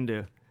all I can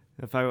do.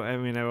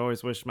 I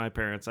always wished my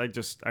parents, I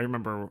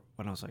remember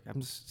when I was like, I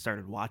just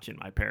started watching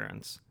my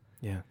parents.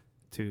 Yeah.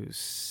 To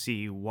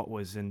see what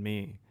was in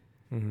me.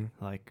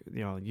 Like,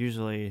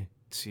 usually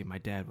see my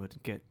dad would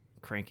get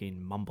cranky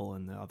and mumble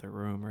in the other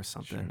room or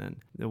something. Sure. And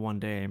the one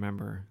day I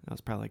remember, I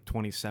was probably like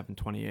 27,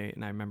 28,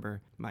 and I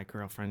remember my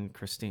girlfriend,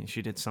 Christine,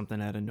 she did something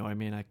that annoyed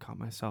me, and I caught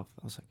myself.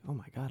 I was like, oh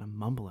my God, I'm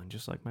mumbling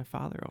just like my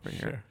father over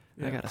here.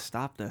 Yeah. I got to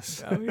stop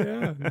this. Oh,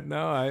 yeah.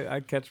 No,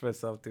 I catch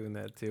myself doing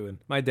that too. And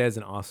my dad's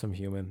an awesome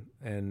human,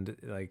 and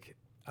like,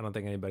 I don't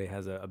think anybody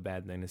has a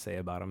bad thing to say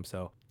about him.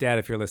 So, Dad,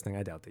 if you're listening,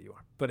 I doubt that you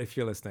are. But if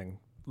you're listening,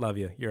 love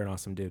you. You're an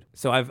awesome dude.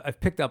 So I've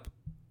picked up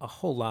a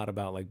whole lot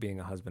about like being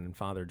a husband and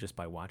father just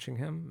by watching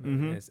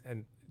him.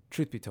 And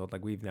truth be told,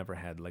 like we've never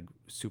had like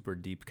super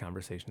deep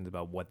conversations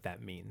about what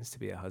that means to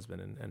be a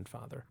husband and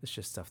father. It's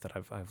just stuff that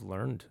I've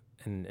learned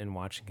in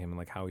watching him, and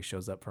like how he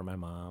shows up for my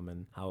mom,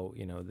 and how,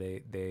 you know,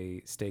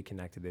 they stay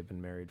connected. They've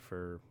been married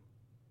for,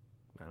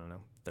 I don't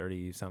know,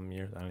 30 some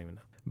years. I don't even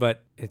know.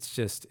 But it's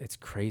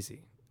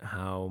crazy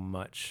how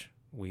much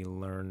we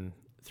learn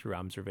through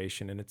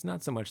observation. And it's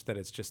not so much that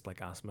it's just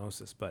like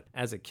osmosis, but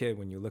as a kid,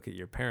 when you look at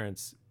your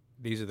parents,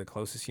 these are the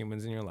closest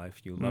humans in your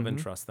life. You love and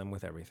trust them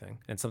with everything.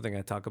 And something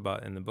I talk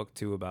about in the book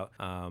too about,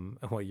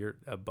 well, you're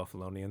a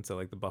Buffalonian, so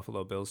like the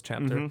Buffalo Bills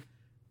chapter.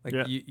 Like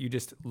you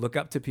just look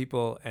up to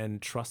people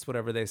and trust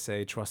whatever they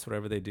say, trust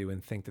whatever they do,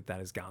 and think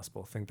that is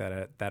gospel. Think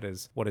that that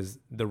is what is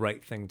the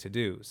right thing to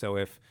do. So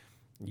if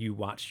you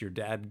watch your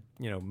dad,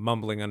 you know,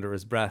 mumbling under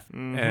his breath,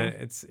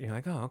 and you're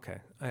like, oh, okay,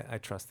 I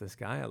trust this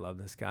guy. I love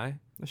this guy.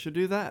 I should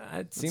do that.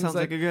 It sounds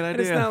like a good idea. And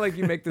it's not like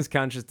you make this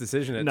conscious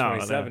decision at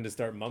 27 to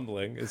start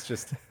mumbling. It's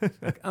just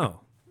like, oh,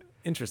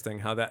 interesting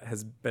how that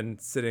has been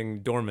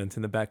sitting dormant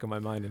in the back of my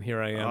mind, and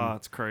here I am. Oh,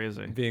 it's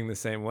crazy. Being the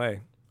same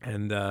way.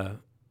 And,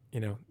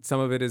 you know, some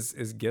of it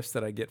is gifts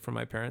that I get from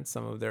my parents.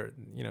 Some of they're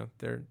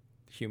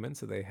human,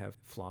 so they have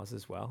flaws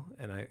as well.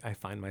 And I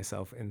find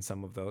myself in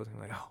some of those.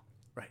 I'm like, oh,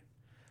 right.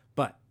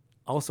 But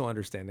also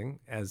understanding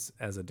as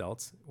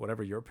adults,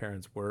 whatever your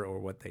parents were or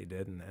what they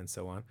did and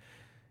so on,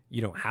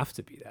 you don't have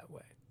to be that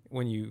way.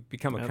 When you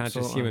become a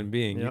conscious human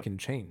being, you can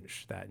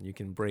change that, and you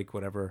can break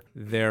whatever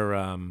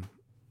their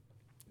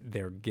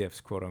gifts,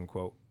 quote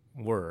unquote,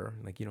 were.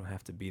 Like, you don't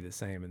have to be the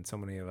same. And so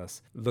many of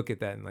us look at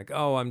that and like,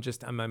 oh, I'm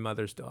my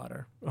mother's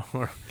daughter,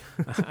 or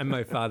I'm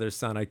my father's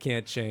son, I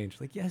can't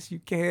change. Like, yes, you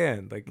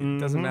can. Like, it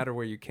doesn't matter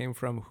where you came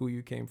from, who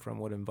you came from,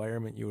 what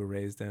environment you were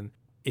raised in.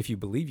 If you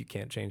believe you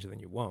can't change, then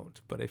you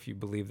won't. But if you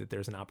believe that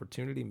there's an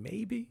opportunity,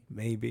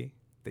 maybe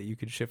that you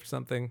could shift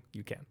something,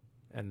 you can.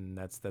 And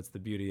that's the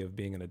beauty of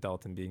being an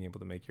adult and being able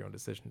to make your own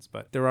decisions.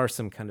 But there are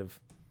some kind of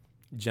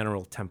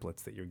general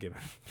templates that you're given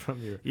from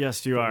your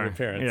your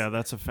parents. Yeah,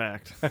 that's a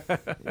fact.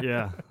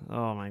 Yeah.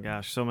 Oh my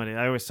gosh, so many.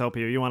 I always tell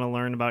people, you want to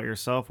learn about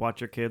yourself,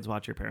 watch your kids,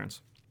 watch your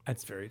parents.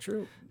 That's very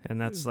true.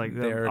 And that's like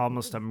they're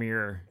almost a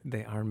mirror.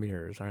 They are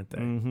mirrors, aren't they?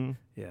 Mm-hmm.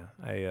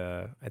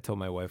 Yeah. I told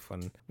my wife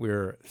when we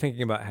were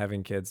thinking about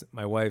having kids,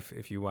 my wife,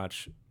 if you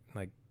watch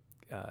like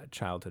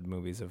childhood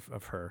movies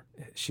of her,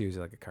 she was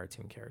like a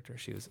cartoon character.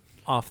 She was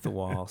off the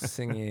wall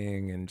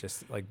singing and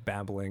just like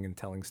babbling and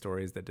telling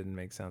stories that didn't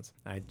make sense.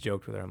 I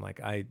joked with her, I'm like,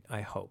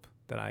 I hope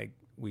that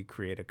we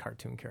create a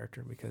cartoon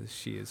character, because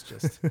she is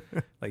just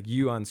like,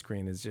 you on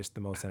screen is just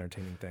the most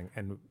entertaining thing.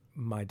 And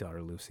my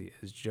daughter Lucy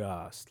is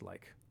just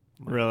like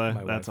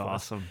my that's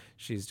awesome.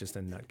 She's just a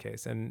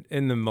nutcase, and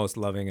in the most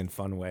loving and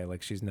fun way.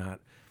 Like, she's not,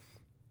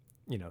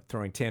 you know,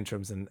 throwing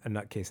tantrums and a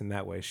nutcase in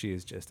that way. She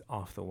is just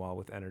off the wall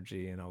with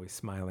energy and always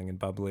smiling and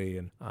bubbly.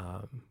 And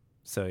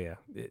so yeah,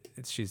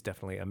 she's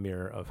definitely a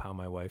mirror of how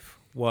my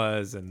wife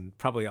was, and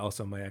probably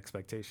also my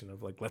expectation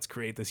of like, let's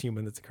create this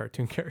human that's a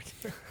cartoon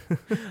character.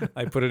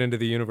 I put it into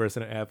the universe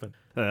and it happened.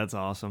 That's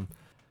awesome.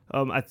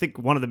 I think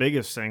one of the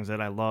biggest things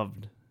that I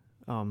loved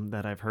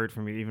that I've heard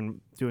from you,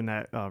 even doing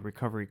that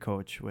recovery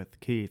coach with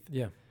Keith,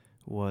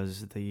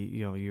 was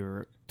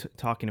you're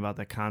talking about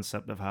the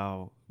concept of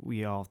how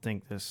we all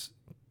think this,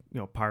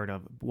 part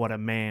of what a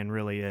man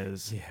really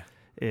is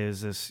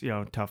this,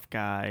 tough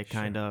guy,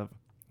 kind of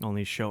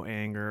only show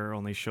anger,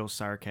 only show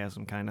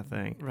sarcasm kind of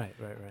thing. Right.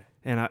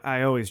 And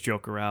I always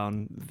joke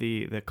around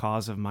the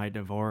cause of my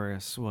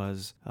divorce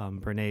was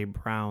Brene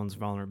Brown's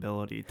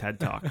vulnerability TED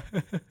Talk.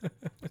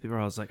 People are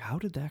always like, how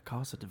did that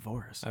cause a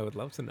divorce? I would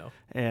love to know.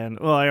 And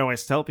well, I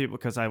always tell people,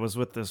 because I was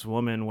with this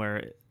woman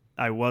where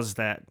I was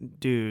that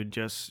dude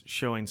just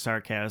showing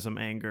sarcasm,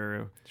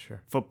 anger.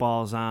 Sure.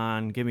 Football's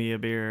on, give me a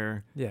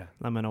beer. Yeah.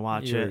 I'm going to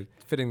watch it.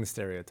 Fitting the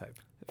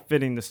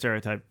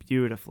stereotype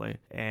beautifully.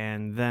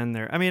 And then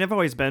I've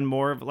always been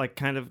more of like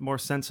kind of more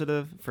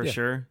sensitive for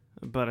sure.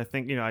 But I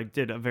think, I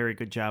did a very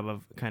good job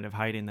of kind of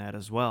hiding that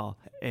as well.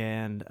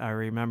 And I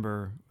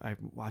remember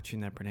watching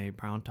that Brene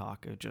Brown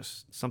talk,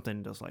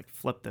 something just like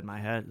flipped in my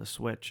head, the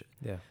switch.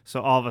 Yeah. So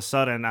all of a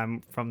sudden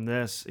I'm from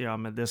this,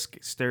 I'm this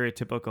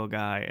stereotypical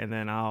guy. And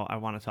then I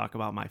want to talk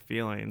about my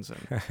feelings.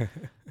 And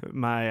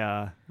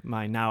my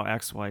now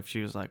ex-wife,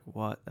 she was like,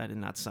 what? I did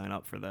not sign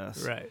up for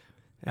this. Right.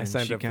 And I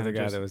signed up for the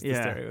guy that was the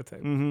stereotype.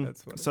 Mm-hmm.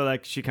 That's funny. So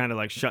like she kind of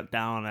like shut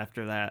down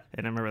after that.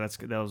 And I remember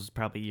that was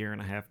probably a year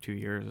and a half, 2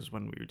 years is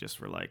when we just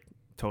were like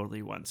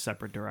totally went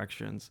separate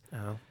directions.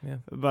 Oh, yeah.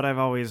 But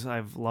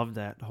I've loved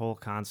that whole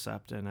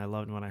concept, and I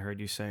loved when I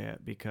heard you say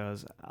it,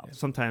 because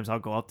sometimes I'll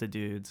go up to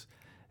dudes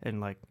and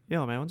like,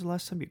 yo man, when's the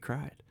last time you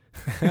cried?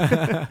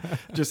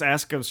 Just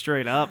ask them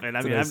straight up. And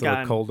I've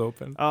gotten cold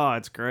open. Oh,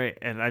 it's great.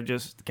 And I've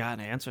just gotten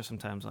an answer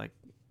sometimes, like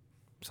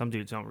some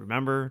dudes don't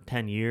remember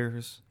 10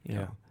 years, you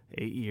know.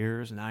 8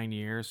 years, 9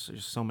 years.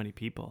 There's so many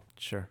people.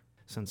 Sure.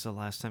 since the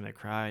last time they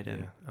cried.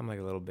 And Yeah, I'm like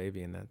a little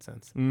baby in that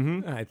sense.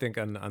 mm-hmm. I think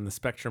on the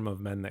spectrum of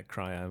men that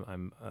cry,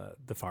 I'm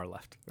the far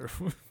left or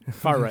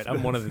far right.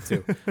 I'm one of the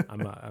two.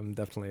 I'm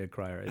definitely a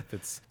crier. If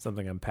it's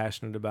something I'm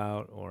passionate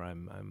about or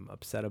I'm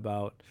upset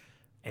about,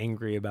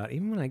 angry about,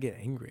 even when I get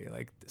angry,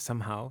 like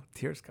somehow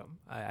tears come.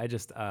 I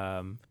just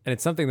and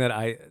it's something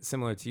that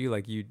similar to you,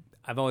 like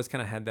I've always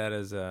kind of had that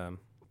as a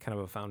kind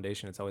of a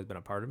foundation. It's always been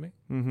a part of me.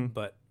 Mm-hmm.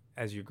 But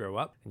as you grow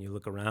up and you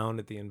look around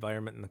at the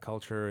environment and the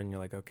culture and you're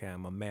like, okay,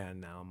 I'm a man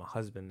now, I'm a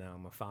husband now,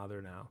 I'm a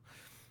father now.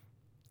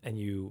 And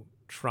you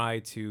try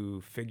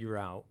to figure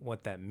out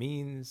what that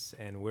means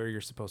and where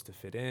you're supposed to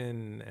fit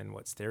in and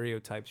what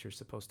stereotypes you're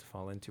supposed to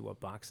fall into, what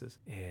boxes.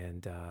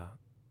 And,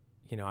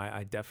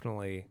 I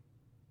definitely,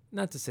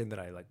 not to say that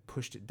I like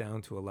pushed it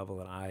down to a level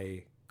that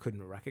I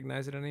couldn't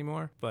recognize it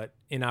anymore, but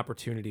in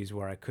opportunities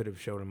where I could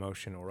have showed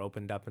emotion or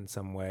opened up in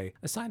some way,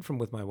 aside from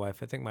with my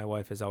wife, I think my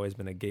wife has always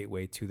been a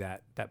gateway to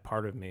that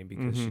part of me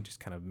because she just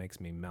kind of makes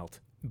me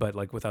melt. But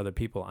like with other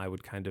people, I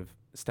would kind of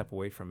step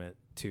away from it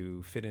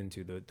to fit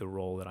into the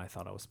role that I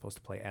thought I was supposed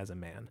to play as a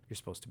man. You're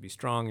supposed to be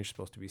strong. You're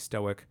supposed to be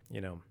stoic. I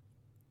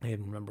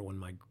even remember when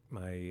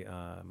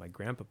my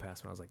grandpa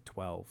passed when I was like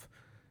 12,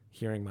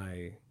 hearing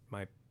my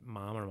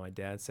mom or my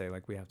dad say,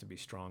 like, we have to be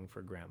strong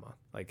for grandma,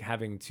 like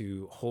having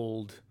to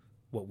hold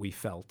what we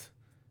felt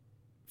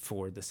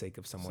for the sake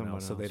of someone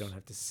else, so they don't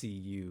have to see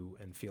you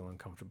and feel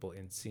uncomfortable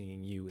in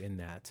seeing you in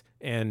that.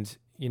 And,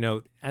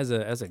 as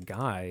a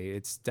guy,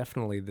 it's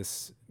definitely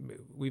this,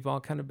 we've all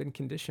kind of been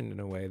conditioned in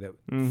a way that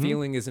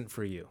feeling isn't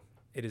for you.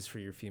 It is for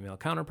your female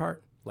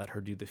counterpart. Let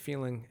her do the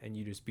feeling and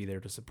you just be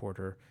there to support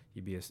her.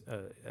 You be a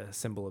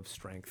symbol of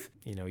strength.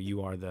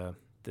 You are the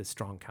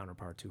strong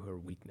counterpart to her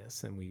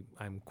weakness. And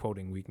I'm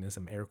quoting weakness.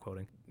 I'm air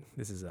quoting.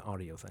 This is an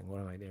audio thing. What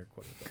am I air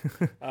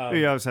quoting?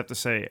 You always have to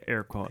say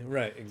air quote.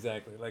 Right,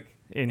 exactly. Like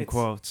in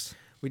quotes.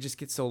 We just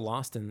get so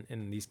lost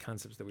in these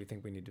concepts that we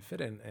think we need to fit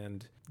in.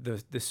 And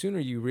the sooner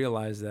you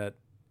realize that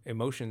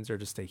emotions are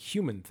just a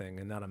human thing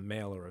and not a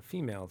male or a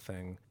female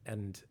thing,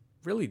 and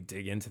really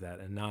dig into that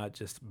and not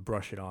just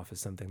brush it off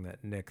as something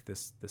that Nick,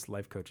 this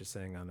life coach, is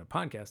saying on a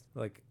podcast,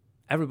 like,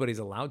 everybody's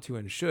allowed to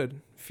and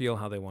should feel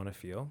how they want to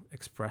feel,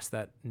 express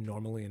that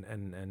normally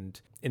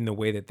and in the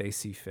way that they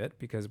see fit.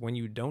 Because when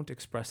you don't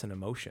express an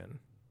emotion,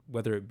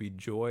 whether it be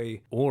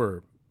joy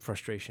or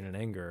frustration and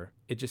anger,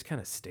 it just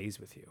kind of stays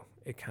with you.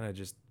 It kind of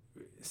just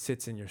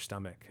sits in your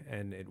stomach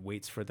and it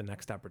waits for the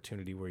next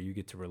opportunity where you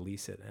get to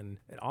release it. And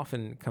it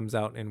often comes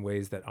out in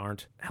ways that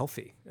aren't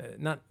healthy.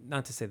 Not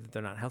to say that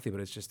they're not healthy, but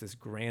it's just this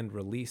grand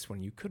release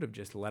when you could have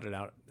just let it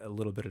out a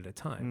little bit at a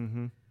time.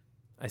 Mm-hmm.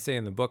 I say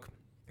in the book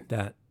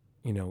that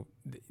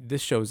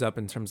this shows up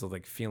in terms of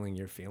like feeling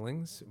your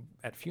feelings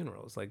at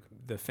funerals. Like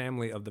the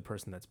family of the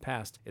person that's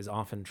passed is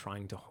often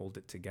trying to hold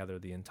it together,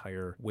 the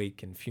entire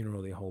wake and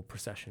funeral, the whole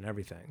procession,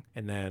 everything.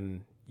 And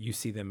then you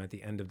see them at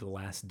the end of the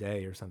last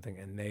day or something,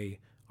 and they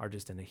are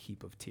just in a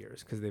heap of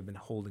tears because they've been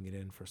holding it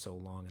in for so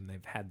long, and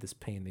they've had this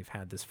pain, they've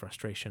had this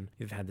frustration,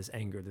 they've had this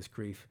anger, this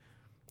grief.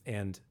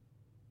 And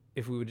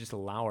if we would just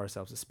allow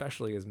ourselves,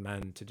 especially as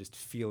men, to just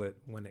feel it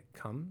when it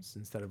comes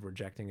instead of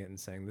rejecting it and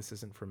saying, this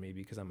isn't for me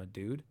because I'm a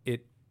dude,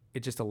 it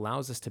just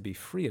allows us to be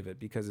free of it.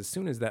 Because as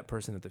soon as that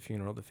person at the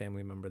funeral, the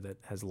family member that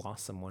has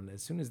lost someone,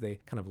 as soon as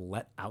they kind of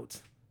let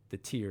out the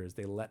tears,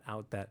 they let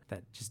out that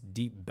just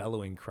deep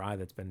bellowing cry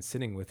that's been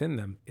sitting within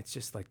them, it's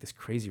just like this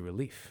crazy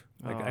relief.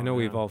 Like, I know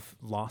we've all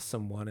lost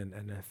someone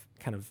and have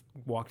kind of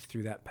walked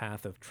through that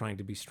path of trying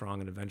to be strong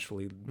and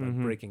eventually like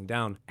breaking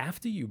down.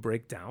 After you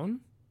break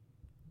down,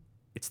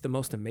 it's the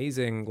most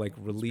amazing like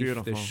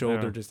relief. The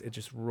shoulder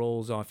just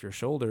rolls off your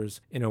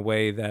shoulders in a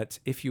way that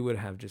if you would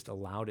have just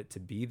allowed it to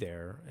be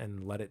there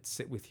and let it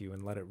sit with you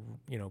and let it,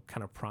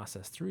 kind of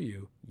process through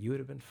you, you would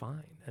have been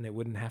fine. And it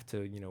wouldn't have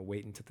to,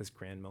 wait until this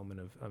grand moment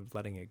of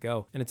letting it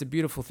go. And it's a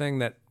beautiful thing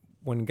that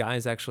when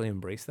guys actually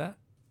embrace that,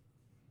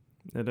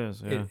 it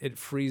is. Yeah. It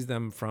frees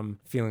them from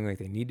feeling like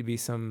they need to be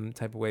some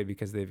type of way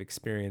because they've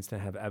experienced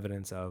and have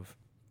evidence of,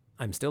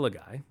 I'm still a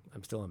guy,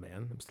 I'm still a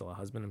man, I'm still a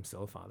husband, I'm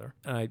still a father.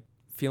 And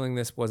feeling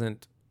this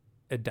wasn't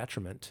a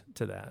detriment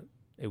to that.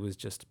 It was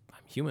just,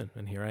 I'm human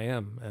and here I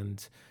am,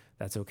 and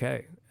that's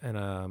okay. And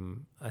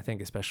I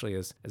think especially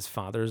as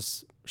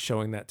fathers,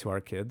 showing that to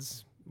our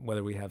kids,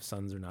 whether we have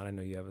sons or not. I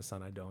know you have a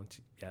son, I don't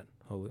yet.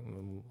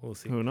 We'll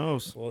see. Who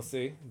knows? We'll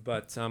see.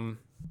 But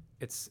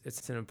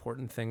it's an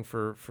important thing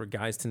for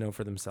guys to know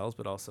for themselves,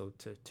 but also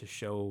to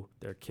show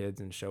their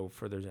kids and show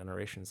further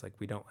generations. Like,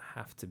 we don't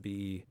have to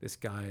be this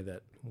guy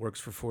that works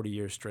for 40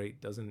 years straight,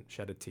 doesn't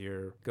shed a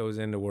tear, goes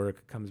into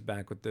work, comes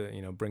back with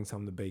brings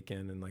home the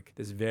bacon, and like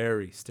this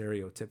very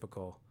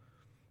stereotypical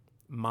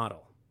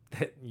model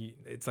that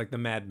it's like the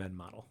Mad Men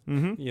model.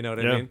 Mm-hmm. You know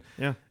what I mean?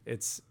 Yeah.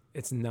 It's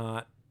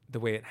not the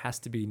way it has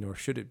to be, nor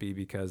should it be,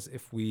 because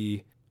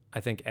I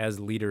think as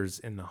leaders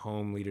in the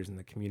home, leaders in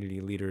the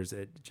community, leaders,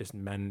 just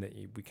men that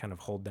we kind of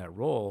hold that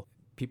role,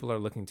 people are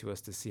looking to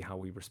us to see how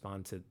we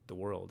respond to the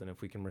world. And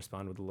if we can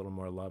respond with a little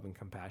more love and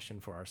compassion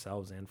for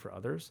ourselves and for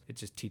others, it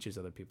just teaches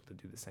other people to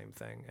do the same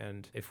thing.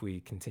 And if we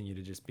continue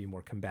to just be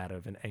more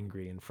combative and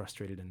angry and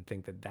frustrated and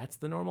think that that's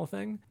the normal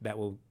thing, that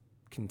will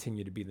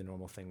continue to be the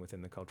normal thing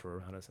within the culture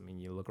around us. I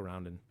mean, you look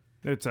around and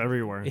it's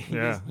everywhere.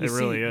 Yeah, it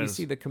really is. You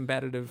see the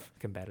combative,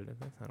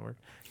 that's not a word.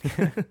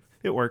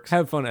 It works.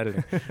 Have fun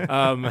editing.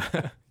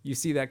 You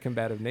see that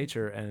combative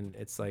nature, and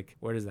it's like,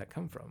 where does that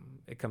come from?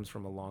 It comes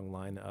from a long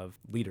line of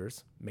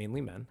leaders, mainly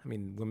men. I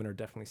mean, women are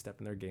definitely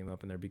stepping their game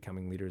up and they're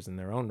becoming leaders in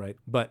their own right.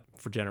 But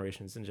for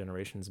generations and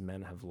generations,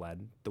 men have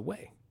led the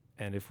way.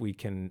 And if we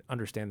can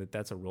understand that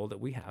that's a role that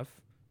we have,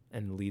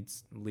 and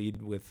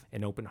lead with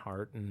an open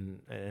heart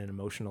and an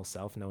emotional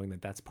self, knowing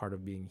that that's part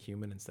of being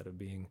human instead of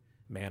being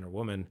man or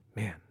woman,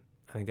 man,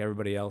 I think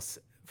everybody else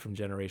from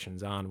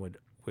generations on would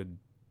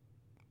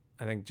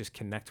I think just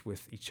connect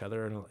with each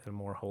other in a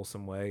more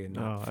wholesome way and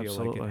not feel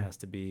absolutely. like it has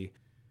to be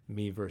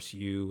me versus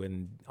you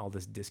and all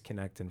this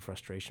disconnect and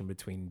frustration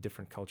between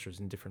different cultures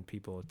and different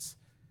people.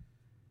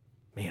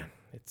 It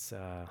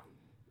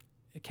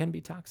can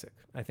be toxic.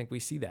 I think we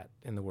see that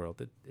in the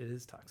world. It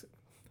is toxic.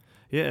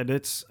 Yeah,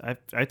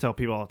 I tell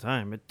people all the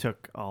time, it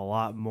took a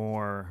lot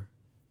more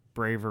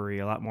bravery,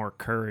 a lot more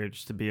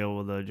courage to be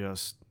able to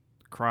just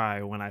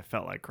cry when I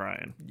felt like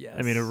crying. Yes.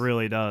 I mean, it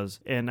really does.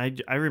 And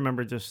I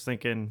remember just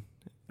thinking,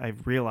 I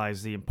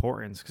realized the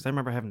importance, because I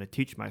remember having to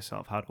teach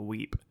myself how to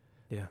weep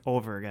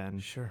over again.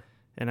 Sure.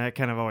 And I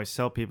kind of always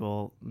tell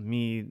people,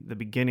 the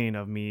beginning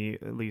of me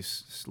at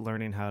least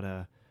learning how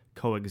to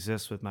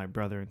coexist with my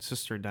brother and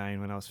sister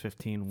dying when I was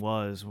 15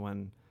 was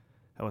when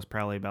I was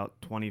probably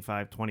about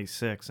 25,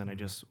 26, and I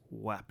just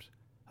wept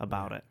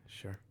about it.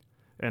 Sure.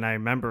 And I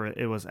remember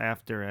it was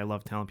after, I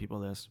love telling people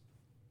this,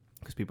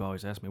 because people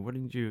always ask me, what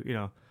did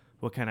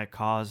what kind of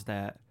caused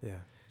that? Yeah,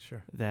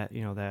 sure. That,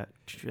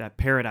 that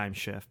paradigm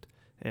shift.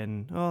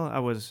 And,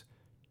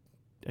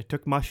 I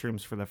took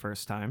mushrooms for the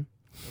first time.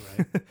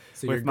 Right.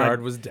 So your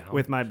guard was down.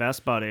 With my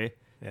best buddy.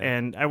 Yeah.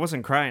 And I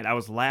wasn't crying. I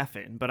was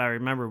laughing. But I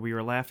remember we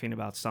were laughing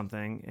about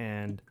something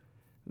and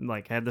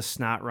I had the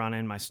snot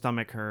running, my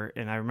stomach hurt.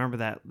 And I remember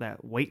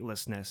that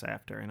weightlessness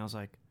after. And I was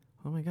like,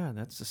 oh my God,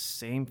 that's the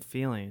same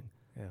feeling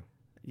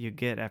you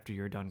get after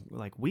you're done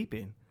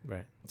weeping.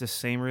 Right. It's the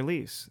same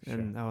release. Sure.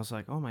 And I was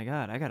like, oh my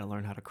God, I got to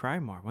learn how to cry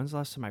more. When's the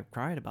last time I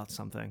cried about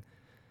something?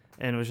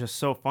 And it was just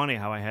so funny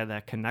how I had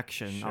that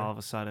connection all of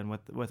a sudden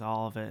with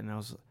all of it. And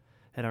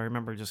I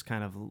remember just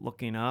kind of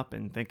looking up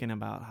and thinking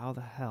about how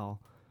the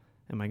hell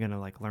am I going to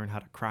learn how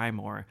to cry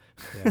more?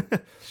 Yeah.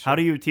 Sure. How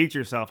do you teach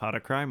yourself how to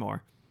cry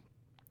more?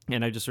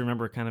 And I just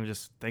remember kind of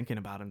just thinking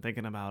about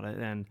it.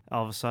 And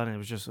all of a sudden it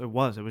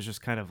was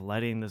just kind of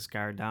letting this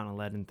guard down and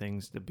letting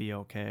things to be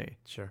okay.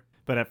 Sure.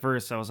 But at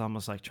first I was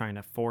almost trying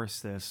to force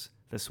this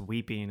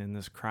weeping and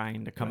this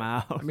crying to come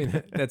out. I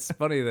mean, that's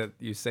funny that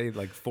you say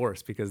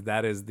force, because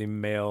that is the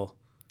male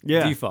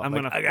default. I'm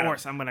going to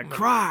force. I'm going to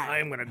cry.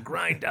 I'm going to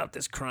grind out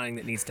this crying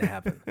that needs to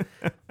happen.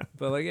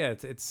 But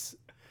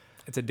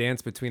it's a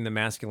dance between the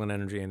masculine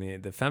energy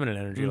and the feminine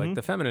energy. Mm-hmm.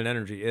 The feminine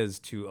energy is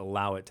to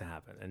allow it to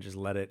happen and just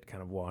let it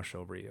kind of wash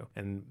over you.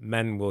 And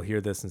men will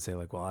hear this and say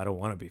well, I don't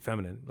want to be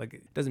feminine.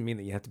 It doesn't mean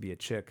that you have to be a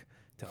chick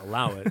to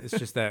allow it. It's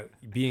just that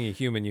being a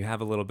human, you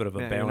have a little bit of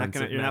a balance.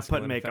 You're not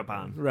putting makeup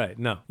on. Right.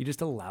 No, you just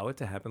allow it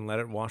to happen, let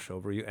it wash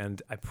over you.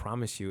 And I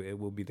promise you, it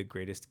will be the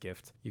greatest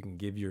gift you can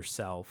give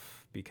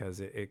yourself, because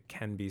it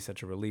can be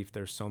such a relief.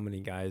 There's so many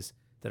guys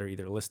that are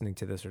either listening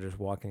to this or just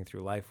walking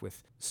through life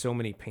with so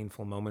many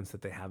painful moments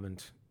that they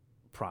haven't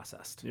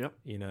processed. Yep.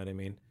 You know what I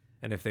mean?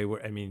 And if they were,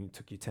 it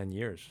took you 10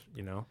 years,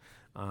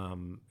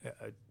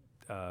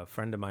 a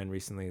friend of mine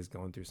recently is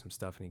going through some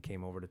stuff and he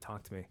came over to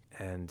talk to me,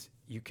 and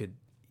you could,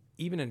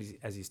 even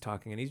as he's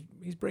talking, and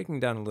he's breaking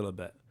down a little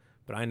bit,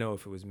 but I know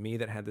if it was me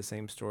that had the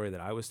same story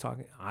that I was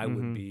talking, I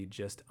would be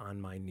just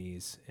on my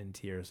knees in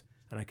tears,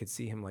 and I could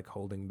see him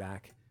holding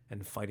back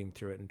and fighting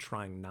through it and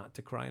trying not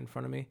to cry in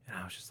front of me. And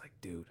I was just like,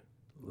 dude,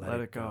 let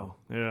it go.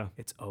 Yeah.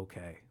 It's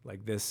okay.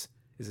 This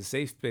is a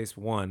safe space,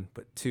 one,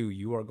 but two,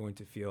 you are going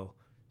to feel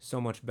so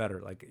much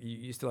better.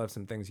 You still have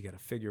some things you got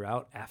to figure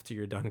out after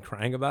you're done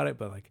crying about it,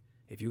 but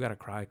if you got to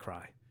cry,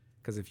 cry.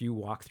 Because if you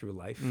walk through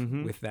life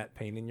with that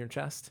pain in your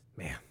chest,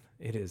 man,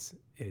 it is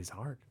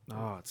hard.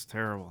 Oh, it's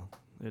terrible.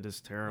 It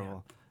is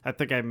terrible. Yeah. I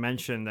think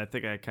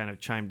I kind of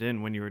chimed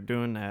in when you were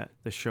doing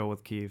the show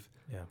with Keith.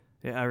 Yeah.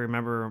 I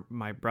remember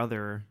my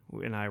brother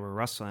and I were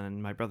wrestling,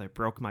 and my brother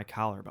broke my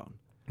collarbone.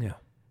 Yeah.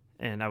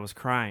 And I was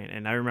crying,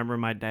 and I remember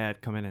my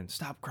dad coming in,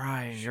 stop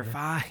crying, You're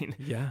fine.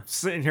 Yeah.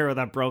 Sitting here with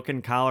a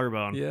broken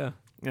collarbone. Yeah.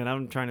 And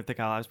I'm trying to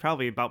think, I was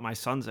probably about my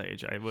son's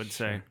age, I would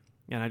say.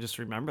 And I just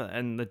remember that.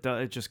 And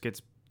it just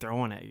gets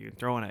thrown at you.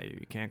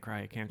 You can't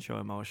cry, you can't show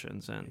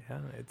emotions. And yeah,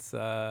 it's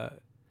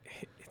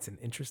an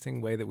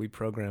interesting way that we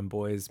program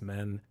boys,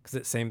 men, because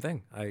it's the same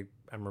thing. I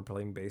remember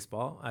playing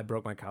baseball. I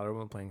broke my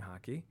collarbone playing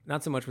hockey.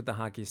 Not so much with the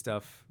hockey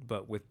stuff,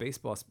 but with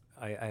baseball,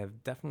 I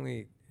have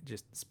definitely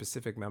just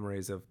specific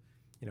memories of,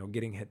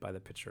 getting hit by the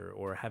pitcher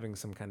or having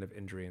some kind of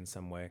injury in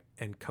some way.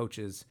 And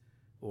coaches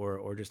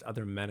or just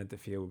other men at the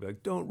field would be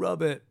like, don't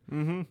rub it.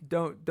 Mm-hmm.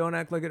 Don't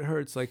act like it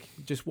hurts. Like,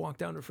 just walk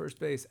down to first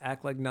base,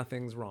 act like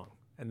nothing's wrong.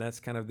 And that's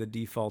kind of the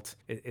default.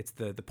 It's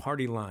the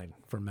party line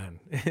for men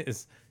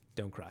is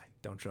don't cry,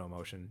 don't show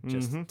emotion,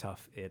 just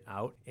tough it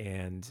out.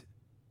 And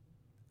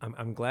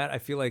I'm glad. I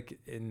feel like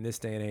in this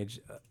day and age,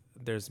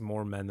 there's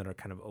more men that are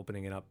kind of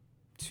opening it up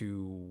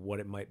to what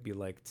it might be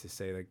like to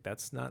say, like,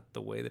 that's not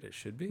the way that it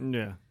should be.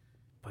 Yeah.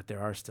 But there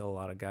are still a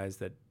lot of guys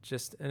that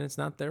just, and it's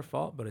not their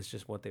fault, but it's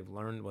just what they've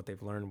learned, and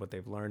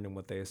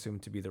what they assume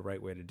to be the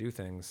right way to do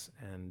things.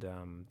 And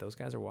those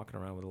guys are walking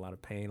around with a lot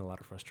of pain, a lot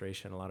of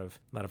frustration, a lot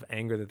of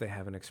anger that they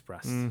haven't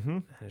expressed. Mm-hmm.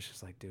 And it's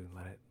just like, dude,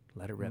 let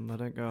it rip.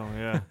 Let it go.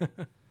 Yeah.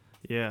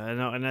 Yeah. I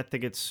know. And I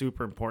think it's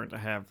super important to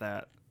have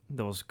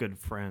those good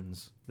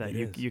friends that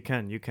you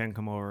can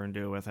come over and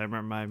do it with. I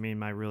remember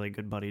my really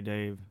good buddy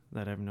Dave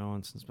that I've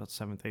known since about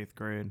 7th, 8th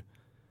grade,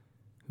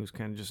 who's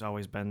kind of just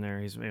always been there.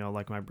 He's,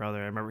 like my brother.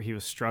 I remember he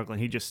was struggling.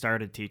 He just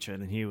started teaching,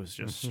 and he was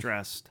just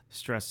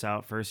stressed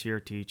out first year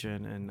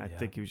teaching, and I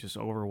think he was just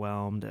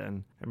overwhelmed.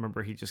 And I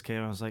remember he just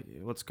came. I was like,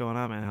 "What's going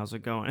on, man? How's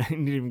it going?" He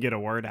didn't even get a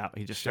word out.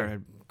 He just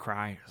started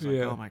crying. I was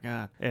like, "Oh my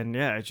God!" And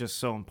it's just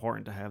so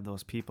important to have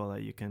those people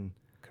that you can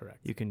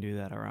do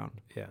that around.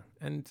 Yeah,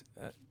 and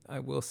I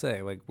will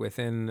say, like,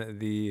 within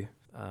the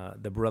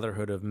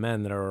brotherhood of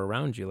men that are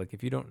around you, like,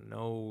 if you don't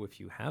know if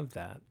you have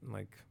that,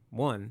 like,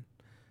 one,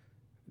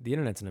 the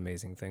internet's an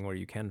amazing thing where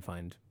you can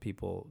find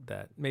people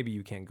that maybe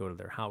you can't go to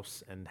their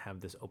house and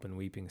have this open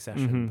weeping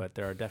session, but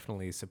there are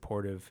definitely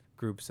supportive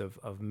groups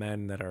of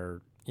men that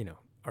are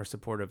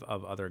supportive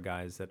of other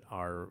guys that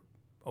are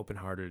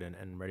open-hearted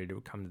and ready to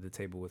come to the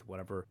table with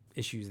whatever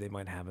issues they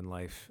might have in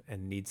life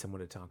and need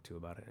someone to talk to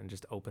about it and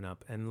just open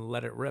up and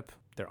let it rip.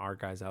 There are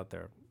guys out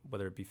there,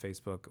 whether it be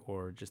Facebook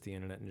or just the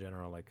internet in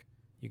general, like,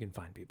 you can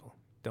find people.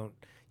 Don't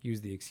use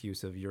the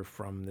excuse of you're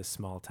from this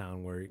small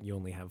town where you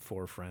only have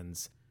 4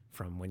 friends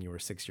from when you were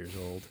 6 years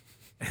old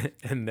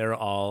and they're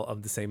all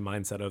of the same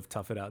mindset of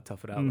tough it out.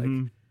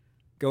 Like,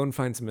 go and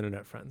find some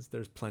internet friends.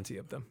 There's plenty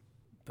of them.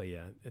 But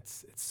yeah,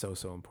 it's so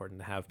important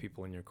to have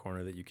people in your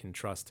corner that you can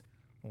trust.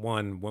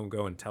 One, won't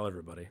go and tell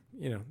everybody.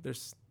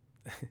 There's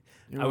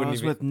I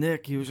was with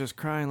Nick. He was just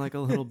crying like a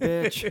little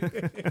bitch.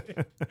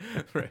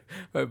 Right.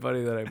 My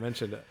buddy that I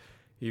mentioned,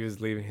 he was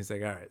leaving. He's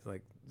like, all right,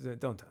 like,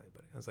 don't tell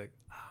anybody. I was like,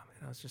 oh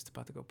man, I was just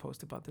about to go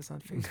post about this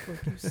on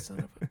Facebook. You son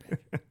of a bitch.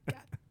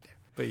 God damn.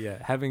 But yeah,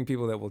 having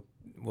people that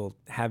will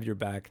have your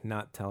back,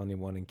 not tell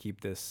anyone, and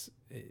keep this,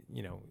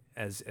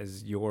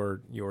 as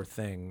your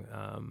thing,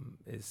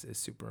 is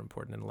super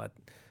important. And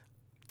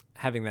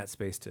having that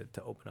space to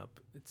open up,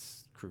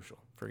 it's crucial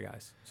for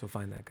guys. So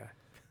find that guy.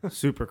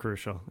 Super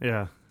crucial.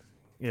 Yeah.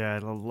 Yeah. I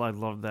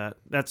love that.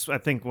 That's, I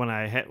think when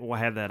I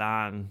had that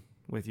on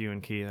with you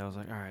and Keith, I was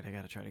like, all right, I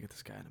got to try to get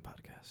this guy on a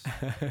podcast.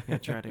 I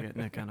got to try to get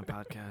Nick on a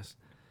podcast.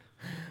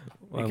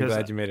 Well, I'm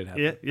glad you made it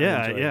happen.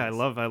 Yeah.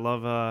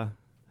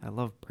 I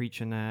love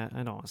preaching that.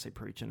 I don't want to say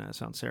preaching that. It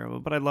sounds terrible,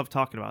 but I love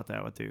talking about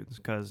that with dudes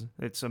because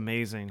it's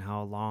amazing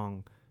how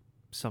long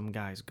some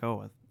guys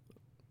go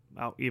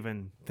without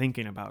even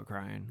thinking about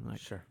crying. Like,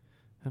 sure.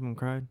 Haven't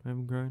cried.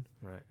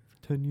 Right.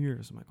 For 10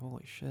 years. I'm like,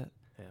 holy shit.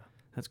 Yeah.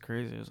 That's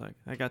crazy. It was like,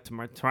 I got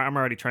I'm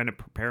already trying to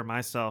prepare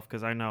myself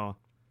because I know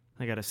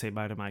I got to say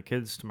bye to my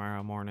kids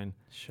tomorrow morning.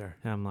 Sure.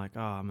 And I'm like, oh,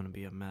 I'm going to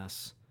be a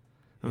mess.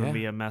 I'm going to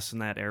be a mess in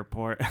that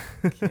airport.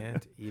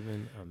 Can't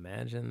even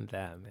imagine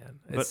that, man.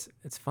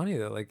 It's funny,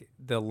 though. Like,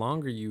 the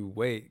longer you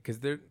wait, because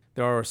there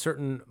are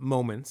certain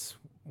moments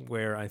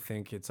where I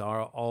think it's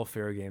all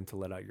fair game to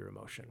let out your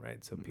emotion,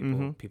 right? So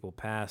people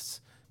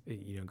pass,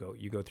 you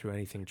go through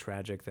anything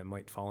tragic that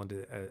might fall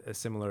into a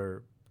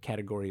similar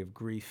category of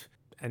grief,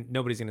 and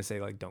nobody's going to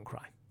say, like, don't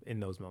cry in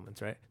those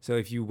moments, right? So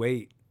if you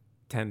wait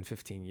 10,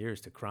 15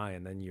 years to cry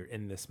and then you're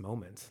in this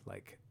moment,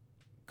 like,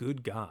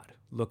 good God,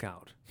 look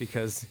out,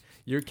 because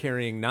you're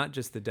carrying not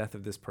just the death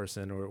of this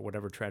person or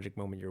whatever tragic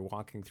moment you're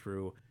walking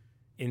through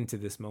into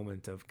this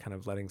moment of kind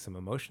of letting some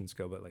emotions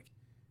go, but, like,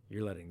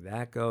 you're letting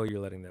that go.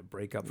 You're letting that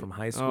breakup from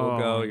high school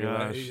go.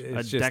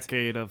 A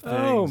decade of things.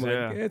 Oh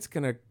my! It's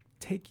gonna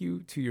take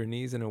you to your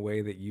knees in a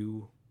way that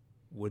you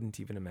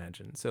wouldn't even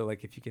imagine. So,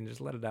 like, if you can just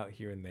let it out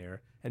here and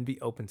there and be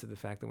open to the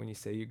fact that when you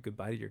say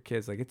goodbye to your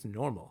kids, like, it's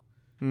normal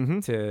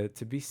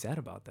to be sad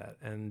about that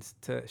and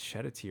to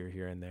shed a tear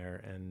here and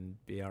there and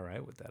be all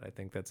right with that. I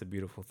think that's a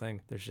beautiful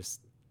thing. There's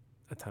just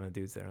a ton of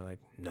dudes that are like,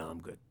 no, I'm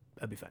good.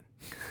 I'll be fine.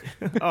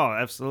 Oh,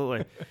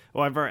 absolutely.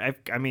 Well,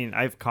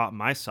 I've caught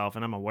myself,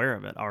 and I'm aware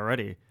of it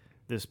already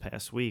this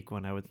past week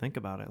when I would think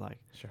about it. Like,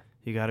 sure,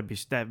 you got to be,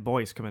 that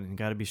voice coming in, you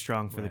got to be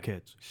strong for the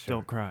kids. Sure.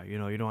 Don't cry. You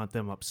don't want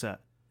them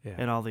upset. Yeah.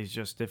 And all these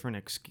just different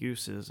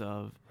excuses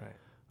of,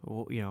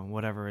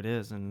 whatever it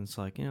is. And it's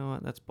like, you know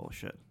what? That's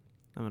bullshit.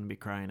 I'm going to be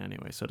crying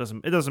anyway. So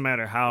it doesn't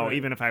matter how,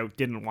 even if I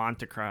didn't want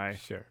to cry.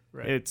 Sure.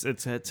 Right.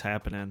 It's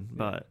happening,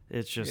 but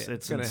it's just,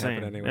 it's going to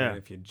happen anyway. Yeah.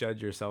 If you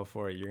judge yourself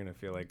for it, you're going to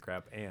feel like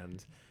crap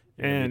and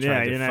you're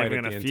not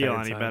going to feel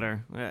any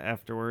better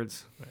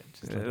afterwards.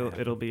 Right.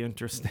 It'll be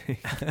interesting.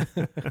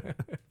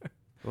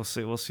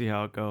 We'll see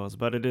how it goes.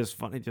 But it is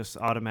funny, just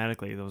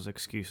automatically those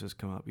excuses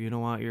come up. You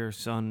don't want your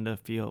son to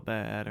feel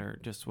bad or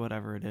just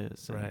whatever it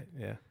is. Right,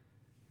 yeah.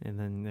 And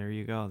then there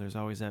you go. There's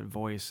always that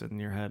voice in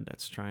your head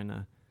that's trying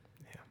to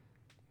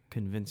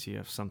convince you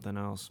of something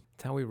else.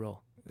 It's how we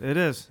roll. It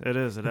is. It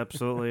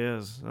absolutely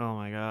is. Oh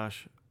my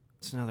gosh.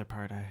 It's another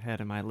part I had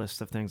in my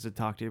list of things to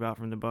talk to you about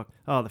from the book.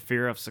 Oh, the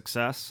fear of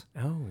success.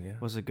 Oh, yeah.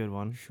 Was a good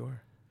one.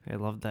 Sure. I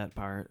loved that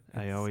part.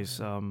 I always,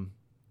 and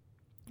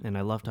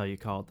I loved how you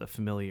call it the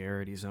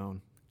familiarity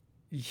zone.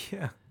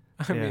 Yeah.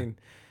 I mean,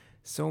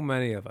 so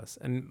many of us,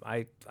 and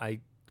I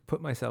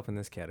put myself in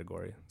this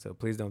category, so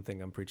please don't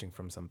think I'm preaching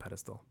from some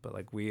pedestal, but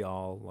like we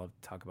all love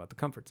to talk about the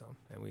comfort zone,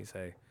 and we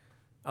say,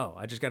 oh,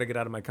 I just got to get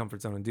out of my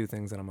comfort zone and do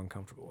things that I'm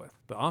uncomfortable with.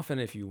 But often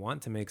if you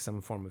want to make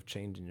some form of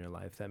change in your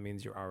life, that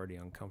means you're already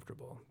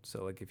uncomfortable.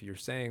 So like if you're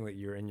saying that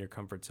you're in your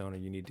comfort zone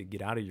and you need to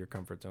get out of your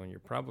comfort zone, you're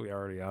probably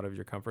already out of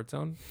your comfort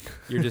zone.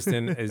 You're just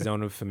in a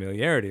zone of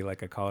familiarity,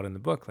 like I call it in the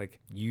book. Like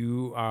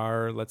you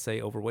are, let's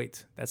say,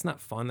 overweight. That's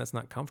not fun. That's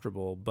not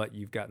comfortable, but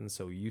you've gotten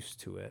so used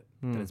to it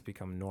that it's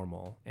become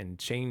normal. And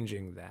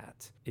changing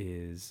that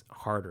is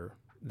harder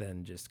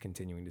than just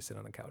continuing to sit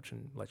on the couch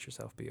and let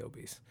yourself be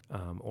obese.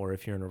 Or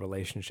if you're in a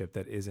relationship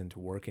that isn't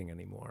working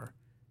anymore,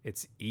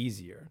 it's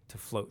easier to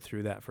float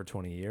through that for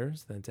 20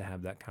 years than to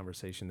have that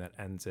conversation that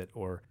ends it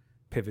or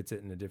pivots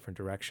it in a different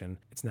direction.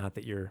 It's not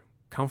that you're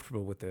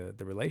comfortable with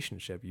the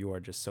relationship. You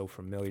are just so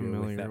familiar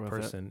with that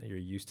person. You're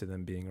used to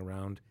them being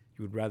around.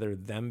 You would rather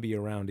them be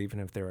around, even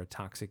if they're a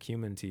toxic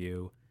human to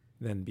you,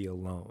 than be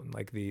alone.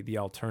 Like the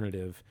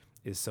alternative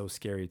is so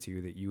scary to you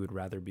that you would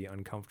rather be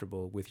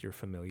uncomfortable with your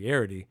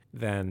familiarity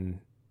than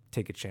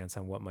take a chance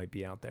on what might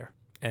be out there.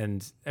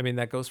 And I mean,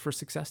 that goes for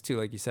success too.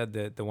 Like you said,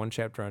 the one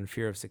chapter on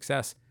fear of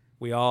success,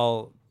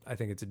 I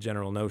think it's a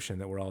general notion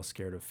that we're all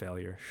scared of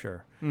failure.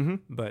 Sure. Mm-hmm.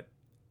 But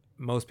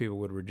most people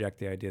would reject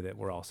the idea that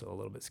we're also a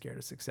little bit scared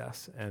of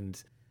success.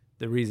 And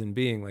the reason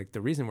being, like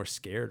the reason we're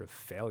scared of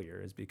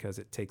failure is because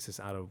it takes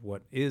us out of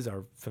what is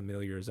our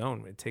familiar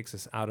zone. It takes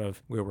us out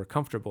of where we're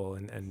comfortable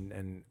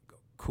and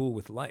cool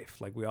with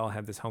life. Like we all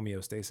have this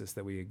homeostasis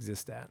that we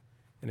exist at.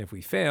 And if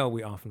we fail,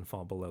 we often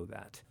fall below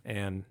that.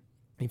 And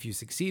if you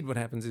succeed, what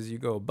happens is you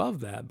go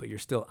above that, but you're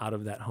still out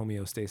of that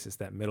homeostasis,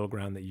 that middle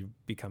ground that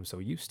you've become so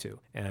used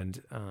to.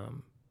 And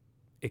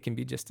it can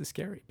be just as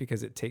scary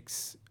because it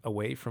takes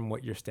away from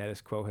what your status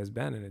quo has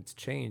been, and it's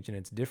changed and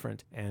it's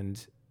different.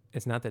 And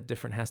it's not that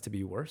different has to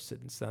be worse.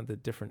 It's not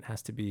that different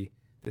has to be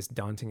this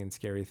daunting and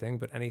scary thing,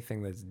 but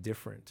anything that's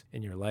different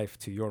in your life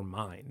to your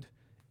mind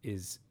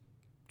is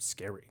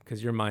scary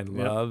because your mind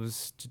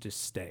loves to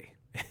just stay.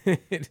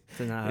 It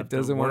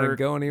doesn't want to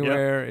go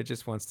anywhere. It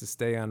just wants to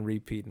stay on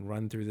repeat and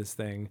run through this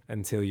thing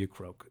until you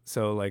croak.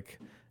 So like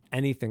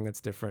anything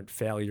that's different,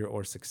 failure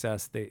or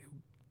success,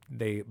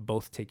 they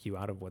both take you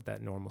out of what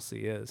that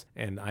normalcy is.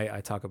 And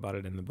I talk about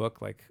it in the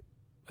book. Like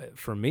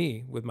for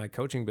me, with my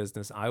coaching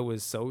business, I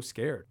was so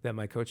scared that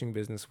my coaching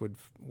business would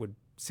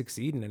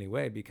succeed in any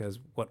way, because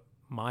what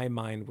my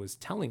mind was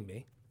telling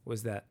me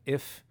was that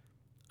if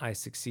I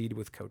succeed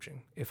with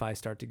coaching, if I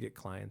start to get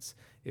clients,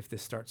 if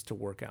this starts to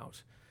work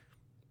out,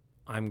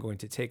 I'm going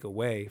to take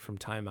away from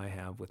time I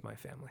have with my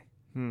family.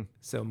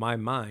 So my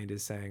mind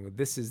is saying,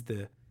 this is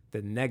the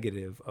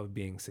negative of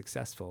being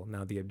successful.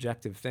 Now, the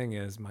objective thing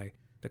is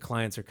the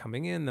clients are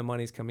coming in, the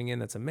money's coming in,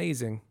 that's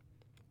amazing.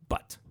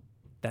 But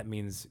that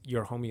means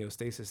your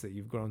homeostasis that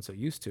you've grown so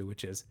used to,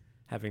 which is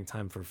having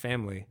time for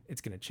family,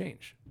 it's going to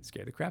change. It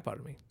scared the crap out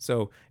of me.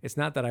 So it's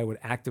not that I would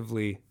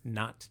actively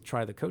not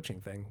try the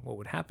coaching thing. What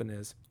would happen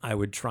is I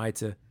would try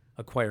to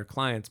acquire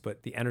clients,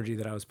 but the energy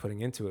that I was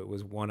putting into it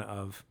was one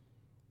of,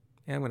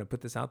 I'm going to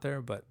put this out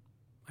there, but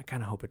I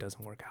kind of hope it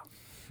doesn't work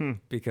out.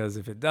 Because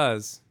if it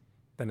does,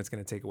 then it's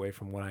going to take away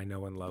from what I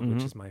know and love,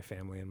 which is my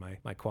family and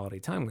my quality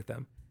time with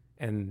them.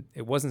 And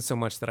it wasn't so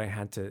much that I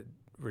had to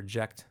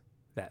reject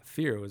that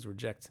fear, it was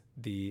reject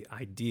the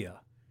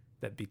idea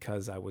that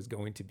because I was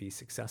going to be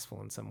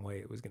successful in some way,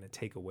 it was going to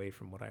take away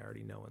from what I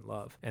already know and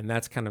love. And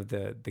that's kind of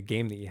the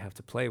game that you have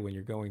to play when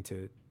you're going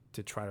to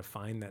try to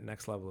find that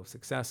next level of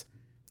success,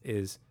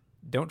 is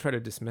don't try to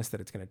dismiss that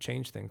it's going to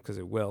change things, because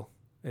it will.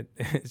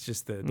 It's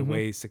just the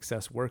way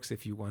success works.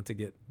 If you want to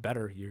get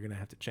better, you're going to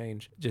have to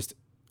change. Just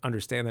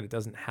understand that it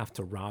doesn't have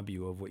to rob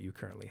you of what you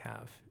currently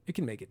have. It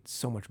can make it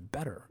so much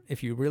better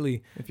if you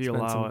really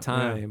spend some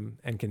time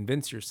and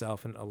convince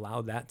yourself and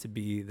allow that to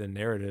be the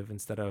narrative,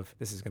 instead of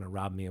this is going to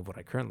rob me of what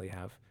I currently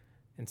have.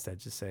 Instead,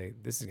 just say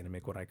this is going to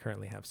make what I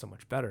currently have so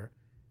much better,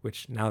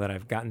 which now that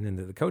I've gotten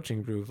into the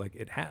coaching groove, like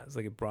it has,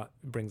 like it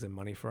brings in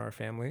money for our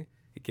family.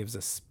 It gives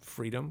us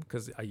freedom,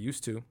 because I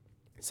used to,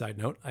 side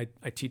note,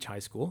 I teach high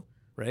school,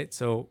 right?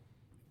 So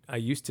I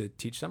used to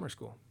teach summer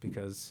school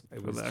because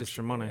it was just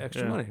extra money.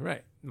 Money,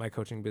 right? My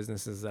coaching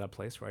business is at a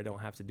place where I don't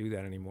have to do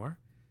that anymore.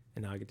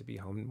 And now I get to be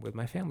home with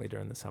my family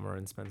during the summer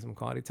and spend some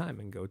quality time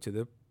and go to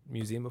the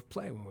Museum of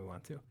Play when we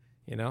want to,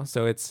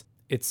 So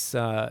it's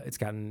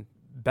gotten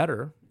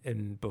better.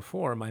 And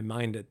before, my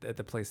mind at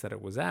the place that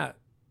it was at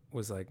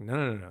was like,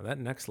 no, that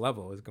next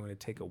level is going to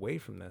take away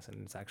from this,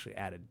 and it's actually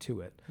added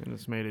to it. And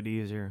it's made it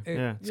easier.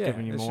 It's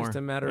giving you more. It's just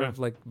a matter of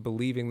like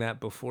believing that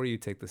before you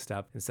take the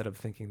step, instead of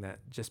thinking that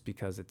just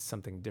because it's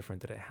something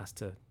different that it has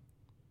to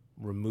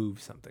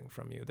remove something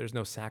from you. There's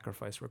no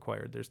sacrifice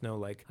required. There's no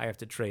like, I have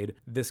to trade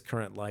this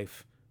current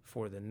life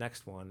for the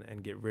next one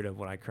and get rid of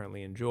what I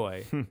currently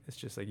enjoy. It's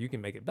just like, you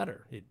can make it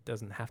better. It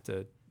doesn't have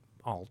to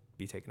all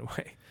be taken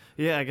away.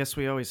 Yeah, I guess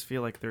we always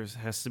feel like there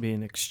has to be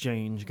an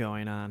exchange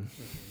going on.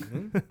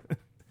 Mm-hmm. I'm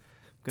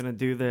gonna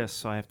do this,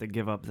 so I have to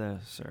give up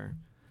this, or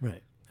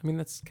right. I mean,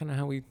 that's kind of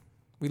how we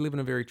live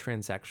in a very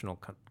transactional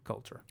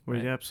culture.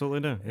 We absolutely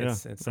do.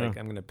 It's like,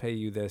 I'm going to pay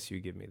you this, you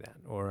give me that,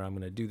 or I'm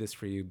going to do this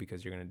for you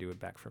because you're going to do it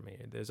back for me.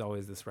 There's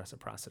always this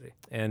reciprocity.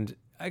 And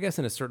I guess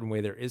in a certain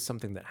way there is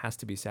something that has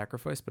to be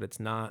sacrificed, but it's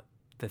not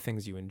the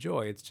things you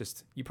enjoy. It's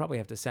just, you probably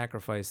have to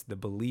sacrifice the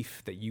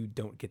belief that you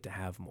don't get to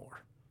have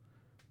more.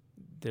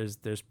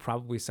 There's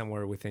probably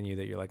somewhere within you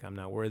that you're like, I'm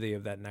not worthy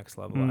of that next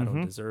level. I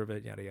don't deserve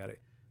it, yada, yada.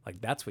 Like,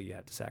 that's what you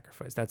have to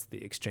sacrifice. That's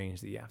the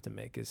exchange that you have to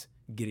make, is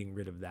getting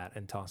rid of that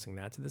and tossing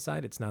that to the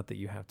side. It's not that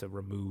you have to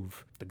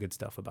remove the good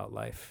stuff about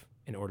life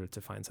in order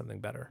to find something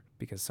better,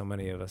 because so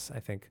many of us,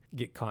 I think,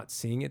 get caught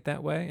seeing it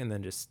that way and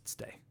then just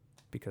stay,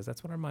 because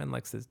that's what our mind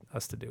likes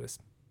us to do, is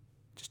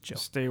just chill.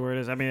 Stay where it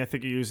is. I mean, I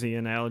think you use the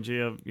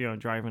analogy of,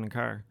 driving a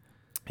car.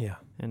 Yeah.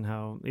 And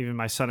how even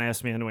my son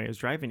asked me anyway, is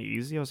driving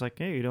easy? I was like,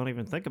 hey, you don't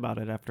even think about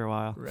it after a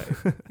while. Right.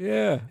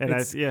 Yeah. And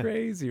it's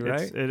crazy,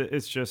 right?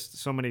 It's just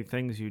so many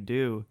things you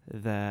do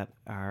that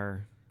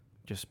are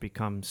just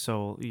become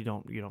so you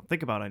don't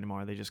think about it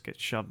anymore. They just get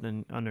shoved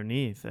in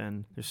underneath.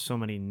 And there's so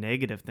many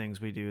negative things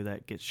we do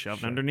that get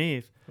shoved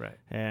underneath. Right.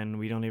 And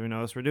we don't even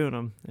notice we're doing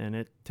them. And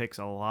it takes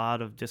a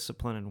lot of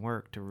discipline and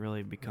work to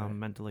really become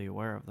mentally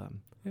aware of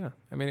them. Yeah.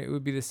 I mean, it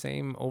would be the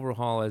same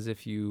overhaul as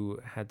if you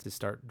had to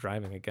start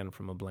driving again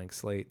from a blank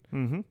slate,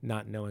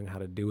 not knowing how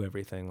to do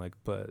everything, like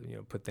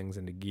put things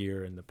into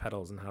gear and the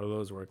pedals and how do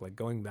those work. Like,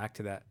 going back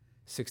to that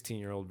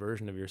 16-year-old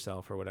version of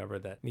yourself or whatever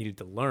that needed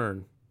to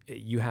learn,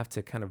 you have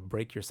to kind of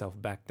break yourself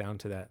back down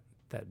to that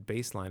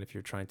baseline if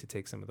you're trying to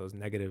take some of those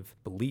negative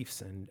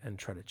beliefs and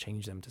try to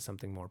change them to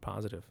something more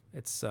positive.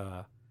 It's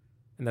and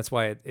that's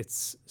why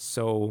it's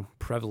so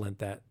prevalent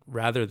that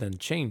rather than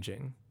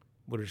changing,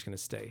 we're just going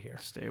to stay here.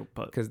 Stay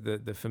put. Because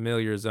the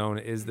familiar zone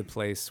is the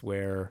place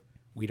where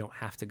we don't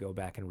have to go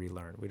back and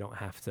relearn. We don't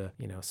have to,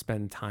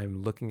 spend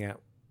time looking at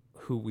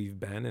who we've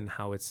been and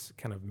how it's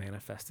kind of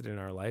manifested in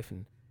our life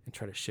and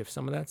try to shift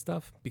some of that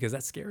stuff, because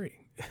that's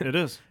scary. It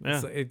is.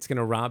 Yeah. It's going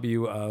to rob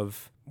you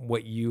of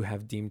what you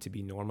have deemed to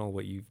be normal,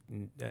 what you've,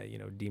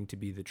 deemed to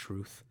be the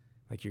truth.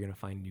 Like, you're going to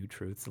find new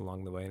truths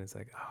along the way, and it's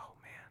like, oh,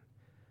 man.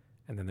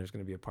 And then there's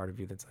going to be a part of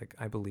you that's like,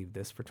 I believed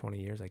this for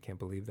 20 years. I can't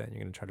believe that. And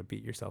you're going to try to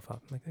beat yourself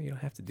up. I'm like, no, you don't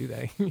have to do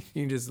that. You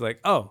can just like,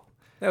 oh,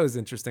 that was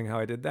interesting how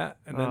I did that.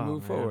 And then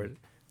move forward.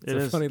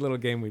 It's a funny little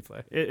game we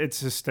play. It's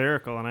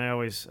hysterical. And I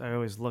always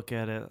look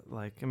at it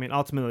like, I mean,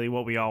 ultimately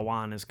what we all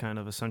want is kind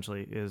of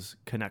essentially is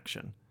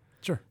connection.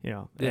 Sure.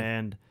 Yeah.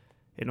 And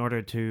in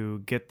order to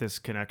get this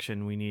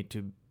connection, we need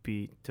to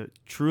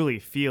truly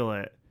feel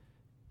it,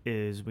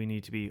 is we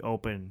need to be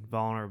open,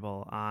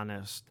 vulnerable,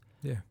 honest.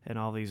 Yeah. And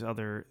all these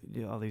other,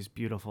 all these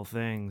beautiful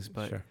things.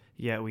 But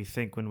yet we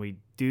think when we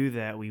do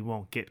that, we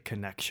won't get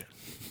connection.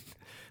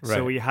 Right.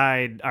 So we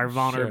hide our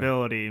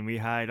vulnerability and we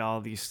hide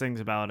all these things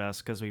about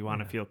us because we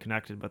want to feel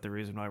connected. But the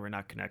reason why we're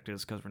not connected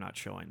is because we're not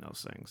showing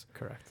those things.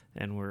 Correct.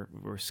 And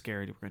we're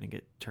scared we're going to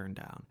get turned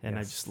down. And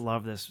I just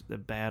love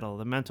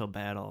the mental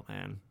battle,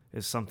 man,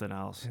 is something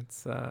else.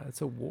 It's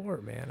a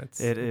war, man.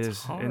 It is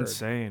it's hard.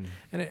 insane.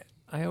 And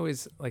I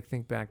always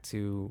think back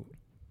to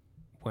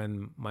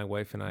when my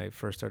wife and I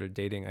first started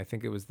dating. I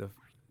think it was the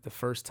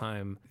first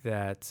time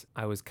that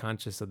I was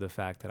conscious of the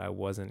fact that I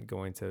wasn't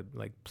going to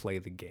play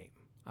the game.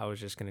 I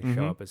was just going to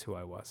show up as who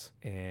I was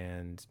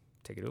and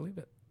take it or leave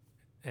it.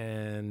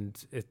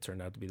 And it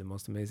turned out to be the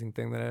most amazing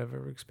thing that I've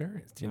ever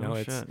experienced.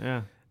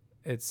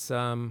 It's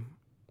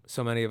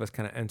so many of us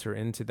kind of enter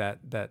into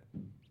that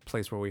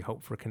place where we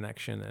hope for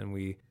connection and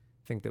we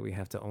think that we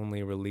have to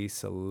only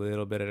release a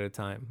little bit at a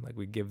time. Like,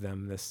 we give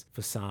them this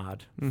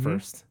facade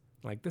first.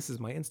 Like, this is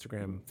my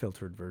Instagram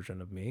filtered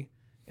version of me.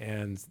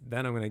 And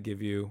then I'm going to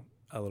give you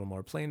a little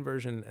more plain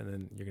version. And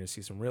then you're going to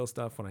see some real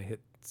stuff when I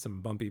hit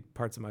some bumpy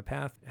parts of my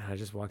path. And I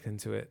just walked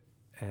into it.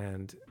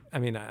 And I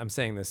mean, I'm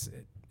saying this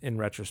in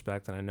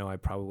retrospect, and I know I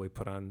probably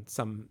put on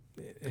some.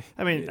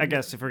 I mean, I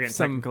guess if we're getting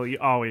technical, you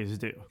always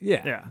do.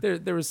 Yeah.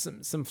 There was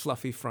some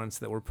fluffy fronts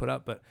that were put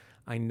up, but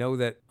I know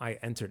that I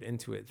entered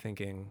into it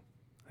thinking,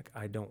 like,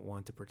 I don't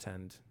want to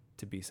pretend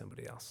to be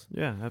somebody else.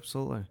 Yeah,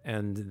 absolutely.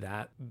 And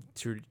that,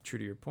 true to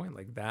your point,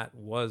 like, that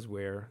was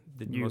where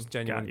the most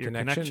genuine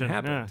connection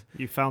happened.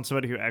 Yeah. You found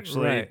somebody who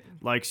actually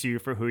likes you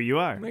for who you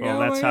are. Like, well,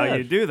 that's how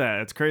you do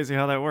that. It's crazy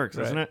how that works,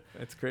 isn't it?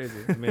 It's crazy.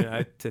 I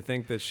mean, to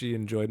think that she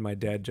enjoyed my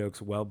dad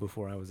jokes well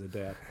before I was a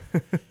dad.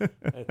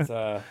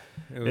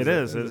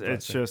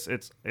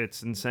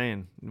 It's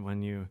insane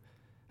when you,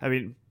 I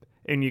mean,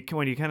 when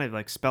you kind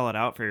of spell it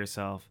out for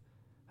yourself.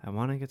 I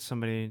want to get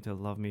somebody to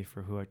love me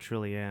for who I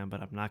truly am,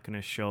 but I'm not going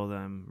to show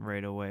them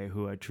right away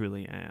who I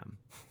truly am.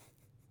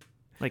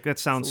 Like, that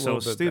sounds so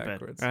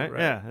stupid, right?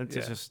 Yeah, it's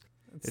just,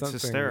 it's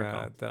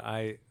hysterical. That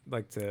I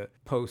like to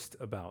post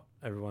about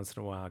every once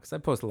in a while, because I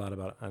post a lot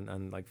about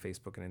on like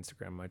Facebook and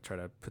Instagram. I try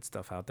to put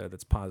stuff out there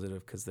that's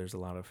positive, because there's a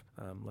lot of,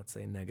 let's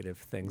say, negative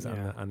things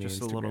on the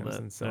just Instagrams. A little bit.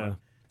 And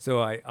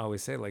so I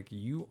always say, like,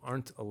 you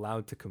aren't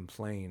allowed to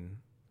complain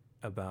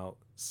about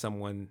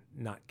someone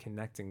not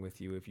connecting with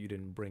you if you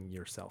didn't bring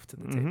yourself to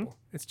the table.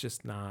 It's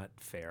just not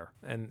fair.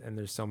 And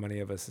there's so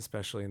many of us,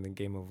 especially in the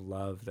game of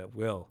love, that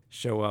will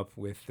show up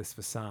with this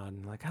facade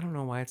and like, I don't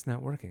know why it's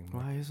not working.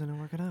 Why isn't it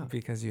working out?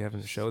 Because you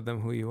haven't showed them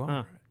who you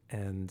are.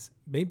 And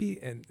maybe,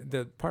 and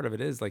the part of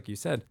it is, like you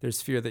said,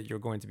 there's fear that you're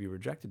going to be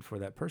rejected for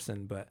that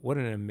person. But what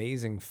an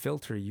amazing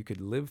filter you could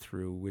live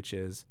through, which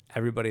is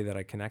everybody that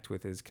I connect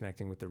with is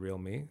connecting with the real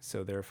me.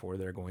 So therefore,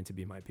 they're going to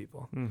be my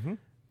people.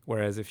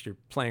 Whereas if you're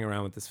playing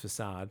around with this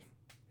facade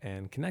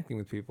and connecting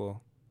with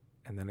people,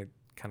 and then it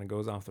kind of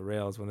goes off the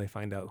rails when they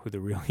find out who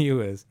the real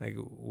you is, like,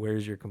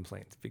 where's your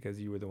complaint? Because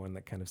you were the one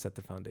that kind of set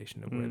the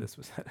foundation of where this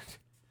was headed.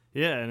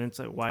 Yeah, and it's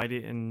like,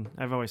 and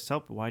I've always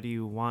told people, why do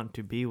you want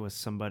to be with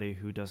somebody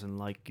who doesn't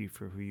like you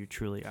for who you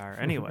truly are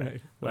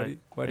anyway? Right.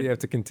 Why do you have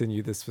to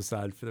continue this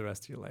facade for the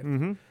rest of your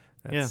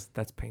life?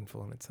 That's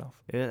painful in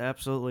itself. It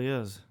absolutely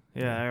is.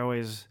 Yeah. I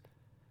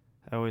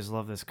always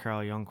love this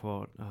Carl Jung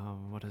quote.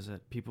 What is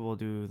it? People will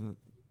do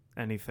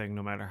anything,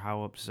 no matter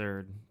how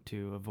absurd,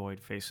 to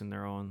avoid facing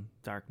their own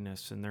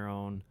darkness and their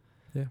own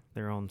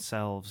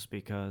selves,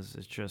 because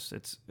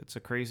it's a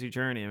crazy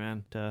journey,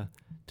 man, to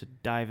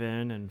dive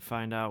in and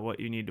find out what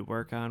you need to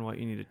work on, what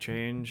you need to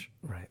change.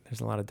 Right.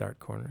 There's a lot of dark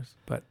corners.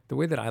 But the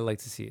way that I like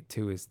to see it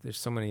too is there's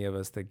so many of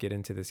us that get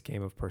into this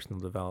game of personal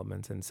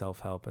development and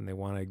self-help, and they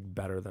want to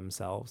better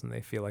themselves, and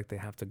they feel like they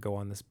have to go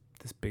on this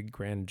big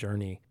grand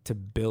journey to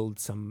build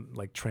some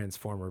like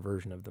transformer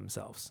version of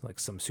themselves, like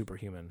some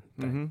superhuman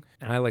thing.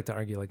 And I like to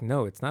argue, like,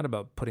 no, it's not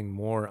about putting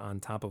more on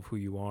top of who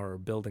you are or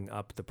building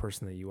up the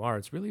person that you are.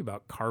 It's really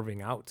about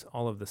carving out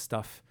all of the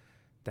stuff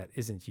that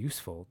isn't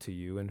useful to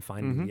you and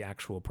finding the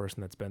actual person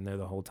that's been there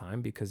the whole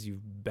time, because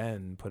you've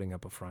been putting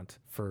up a front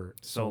for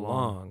so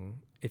long.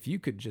 If you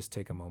could just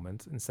take a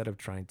moment, instead of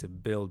trying to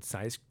build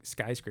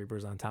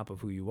skyscrapers on top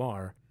of who you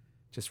are,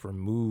 just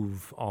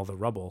remove all the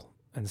rubble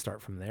and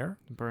start from there.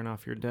 Burn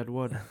off your dead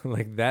wood.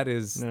 Like, that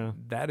is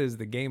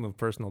the game of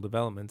personal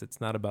development.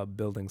 It's not about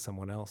building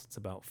someone else. It's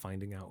about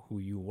finding out who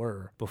you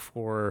were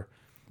before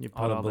you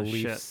put all the all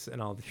beliefs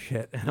and all the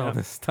shit and all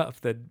the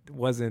stuff that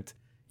wasn't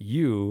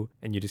you,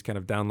 and you just kind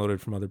of downloaded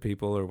from other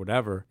people or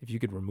whatever. If you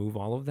could remove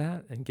all of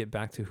that and get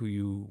back to who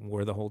you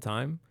were the whole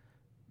time,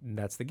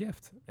 that's the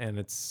gift. And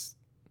it's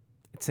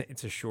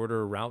a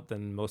shorter route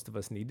than most of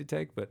us need to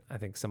take, but I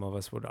think some of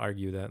us would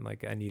argue that,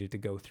 like, I needed to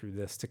go through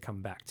this to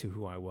come back to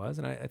who I was.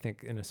 And I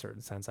think in a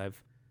certain sense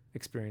I've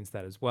experienced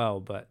that as well.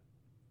 But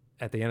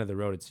at the end of the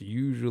road, it's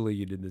usually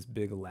you did this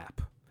big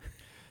lap.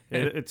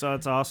 It's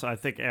also, I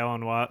think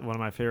Alan Watt, one of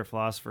my favorite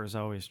philosophers,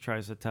 always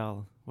tries to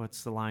tell,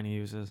 what's the line he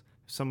uses?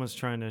 If someone's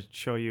trying to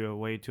show you a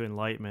way to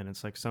enlightenment,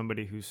 it's like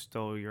somebody who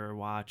stole your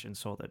watch and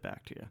sold it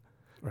back to you.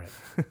 Right.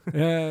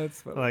 Yeah,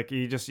 it's like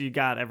you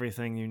got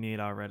everything you need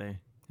already.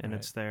 And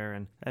it's there.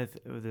 And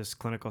this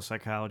clinical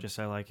psychologist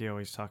I like, he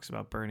always talks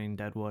about burning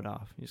dead wood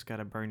off. You just got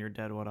to burn your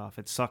dead wood off.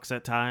 It sucks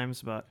at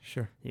times, but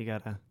sure, you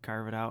got to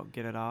carve it out,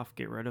 get it off,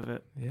 get rid of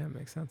it. Yeah, it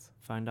makes sense.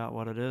 Find out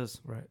what it is.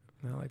 Right.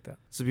 I like that.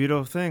 It's a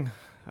beautiful thing.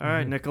 All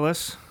right,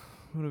 Nicholas,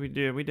 what did we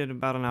do? We did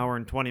about an hour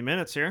and 20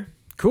 minutes here.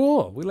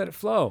 Cool. We let it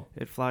flow.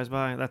 It flies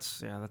by.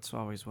 That's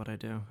always what I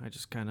do. I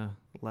just kind of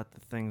let the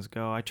things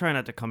go. I try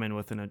not to come in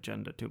with an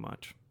agenda too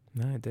much.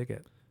 No, I dig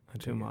it.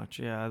 Too much.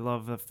 Yeah, I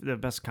love the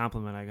best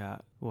compliment I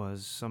got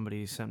was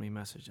somebody sent me a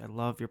message. I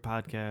love your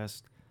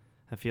podcast.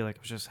 I feel like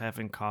I was just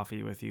having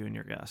coffee with you and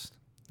your guest.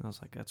 I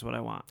was like, that's what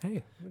I want.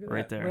 Hey, look at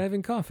right that. There. We're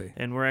having coffee.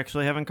 And we're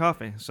actually having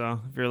coffee.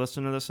 So if you're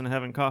listening to this and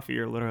having coffee,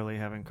 you're literally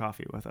having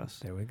coffee with us.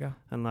 There we go.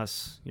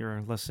 Unless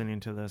you're listening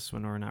to this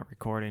when we're not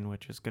recording,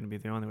 which is going to be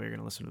the only way you're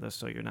going to listen to this,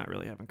 so you're not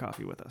really having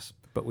coffee with us.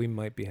 But we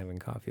might be having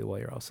coffee while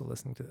you're also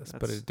listening to this,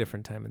 but at a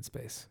different time and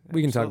space. Absolutely.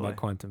 We can talk about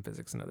quantum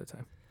physics another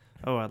time.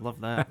 Oh, I'd love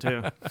that,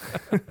 too.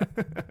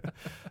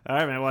 All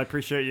right, man. Well, I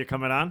appreciate you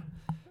coming on.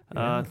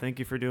 Thank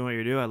you for doing what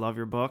you do. I love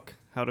your book.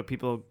 How do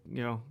people,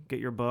 get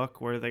your book?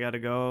 Where do they got to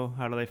go?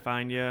 How do they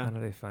find you? How do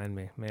they find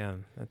me?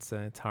 Man, it's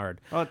hard.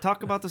 Oh,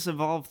 talk about this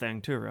Evolve thing,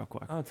 too, real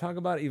quick. Oh, talk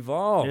about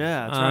Evolve.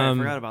 Yeah, that's right. I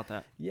forgot about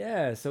that.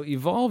 Yeah, so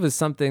Evolve is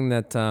something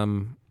that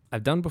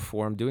I've done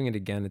before. I'm doing it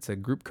again. It's a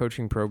group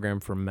coaching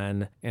program for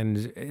men.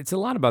 And it's a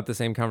lot about the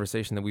same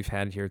conversation that we've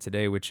had here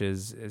today, which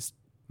is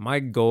my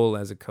goal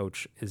as a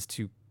coach is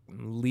to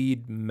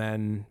lead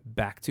men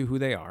back to who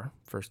they are,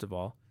 first of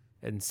all,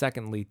 and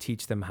secondly,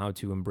 teach them how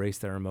to embrace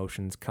their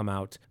emotions, come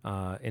out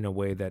in a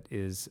way that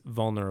is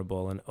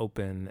vulnerable and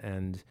open,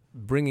 and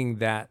bringing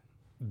that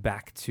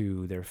back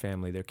to their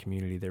family, their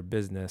community, their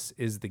business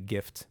is the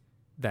gift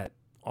that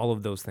all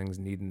of those things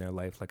need in their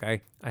life. Like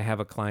I have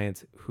a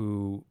client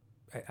who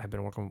I've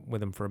been working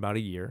with him for about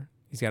a year.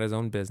 He's got his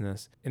own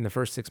business. In the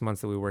first 6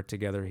 months that we worked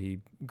together, he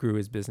grew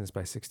his business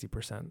by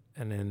 60%.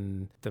 And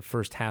in the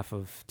first half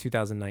of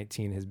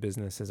 2019, his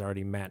business has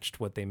already matched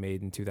what they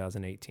made in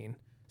 2018.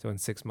 So in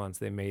 6 months,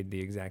 they made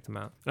the exact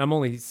amount. And I'm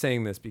only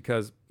saying this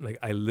because like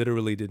I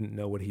literally didn't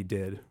know what he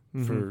did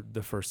for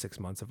the first 6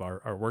 months of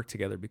our work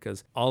together,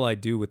 because all I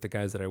do with the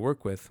guys that I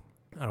work with,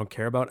 I don't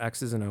care about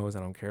X's and O's. I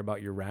don't care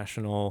about your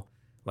rational,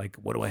 like,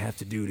 what do I have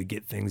to do to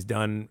get things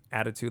done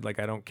attitude. Like,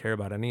 I don't care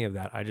about any of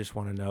that. I just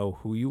want to know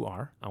who you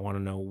are. I want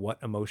to know what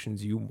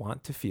emotions you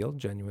want to feel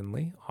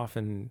genuinely.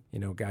 Often,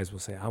 guys will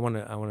say, I want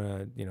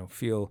to,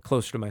 feel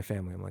closer to my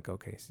family. I'm like,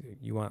 okay, so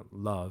you want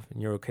love,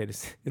 and you're okay to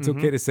say, it's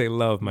okay to say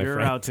love, my friend.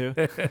 You're out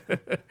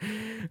to.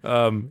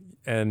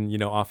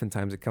 And,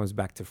 oftentimes it comes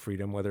back to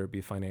freedom, whether it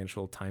be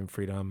financial, time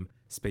freedom,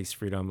 space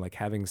freedom, like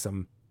having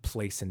some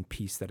place and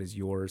peace that is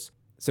yours.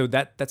 So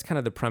that's kind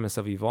of the premise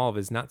of Evolve,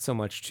 is not so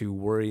much to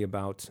worry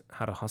about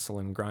how to hustle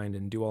and grind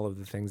and do all of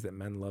the things that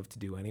men love to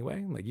do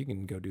anyway. Like, you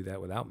can go do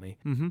that without me.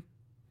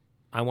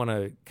 I want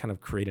to kind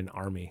of create an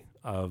army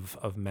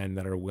of men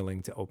that are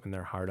willing to open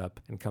their heart up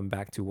and come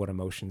back to what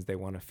emotions they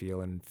want to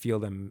feel and feel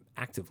them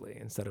actively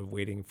instead of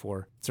waiting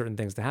for certain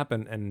things to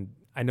happen. And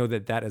I know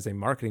that as a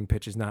marketing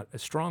pitch is not a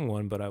strong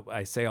one, but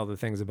I say all the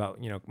things about,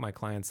 my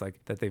clients, like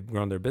that they've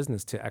grown their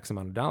business to X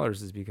amount of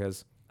dollars, is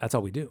because that's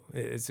all we do.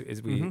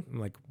 I'm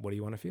like, what do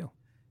you want to feel?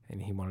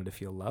 And he wanted to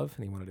feel love,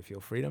 and he wanted to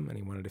feel freedom, and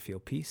he wanted to feel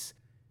peace.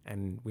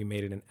 And we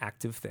made it an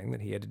active thing that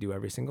he had to do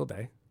every single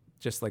day,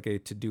 just like a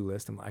to-do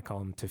list. I call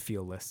them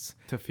to-feel lists.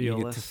 To-feel you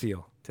get lists. to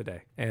feel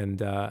today. And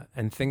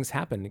things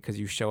happen because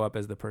you show up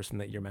as the person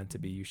that you're meant to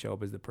be. You show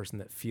up as the person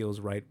that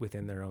feels right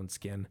within their own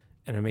skin,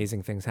 and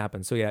amazing things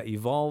happen. So yeah,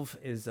 Evolve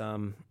is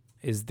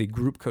the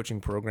group coaching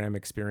program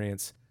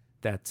experience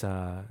that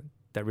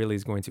really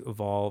is going to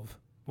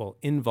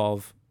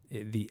involve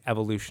the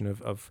evolution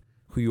of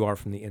who you are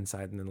from the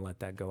inside, and then let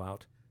that go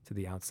out to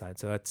the outside.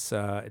 So it's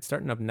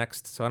starting up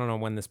next. So I don't know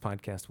when this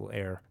podcast will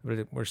air,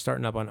 but we're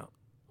starting up on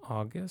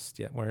August.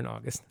 Yeah, we're in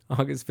August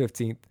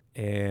 15th.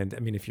 And I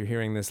mean, if you're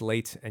hearing this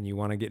late and you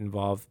want to get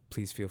involved,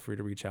 please feel free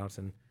to reach out.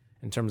 And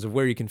in terms of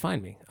where you can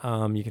find me,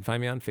 you can find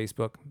me on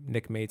Facebook,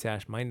 Nick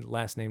Matiash. My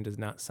last name does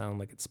not sound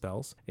like it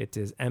spells. It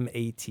is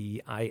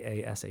Matiash.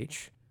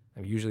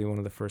 I'm usually one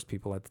of the first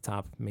people at the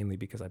top, mainly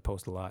because I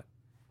post a lot.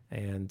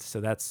 And so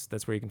that's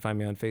where you can find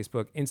me on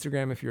Facebook.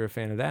 Instagram, if you're a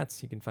fan of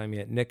that, you can find me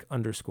at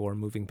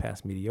Nick_moving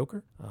past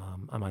mediocre.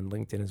 I'm on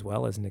LinkedIn as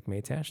well as Nick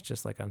Matiash,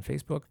 just like on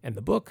Facebook. And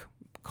the book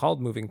called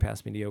Moving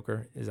Past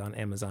Mediocre is on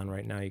Amazon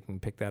right now. You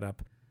can pick that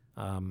up.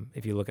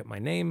 If you look at my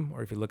name,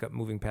 or if you look up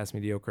Moving Past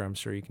Mediocre, I'm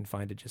sure you can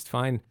find it just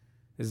fine.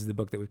 This is the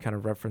book that we've kind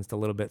of referenced a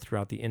little bit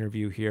throughout the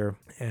interview here.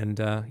 And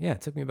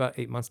it took me about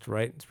 8 months to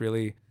write. It's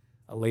really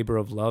a labor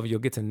of love. You'll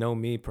get to know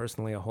me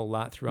personally a whole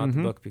lot throughout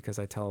the book, because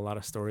I tell a lot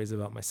of stories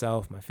about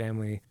myself, my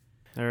family.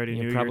 I already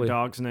knew your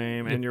dog's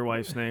name and your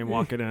wife's name.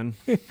 Walk it in.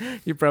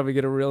 You probably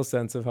get a real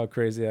sense of how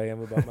crazy I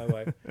am about my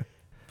wife.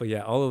 But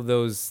yeah, all of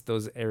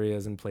those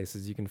areas and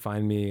places you can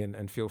find me,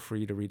 and feel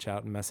free to reach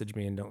out and message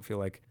me, and don't feel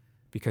like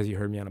because you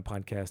heard me on a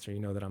podcast or you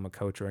know that I'm a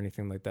coach or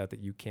anything like that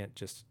you can't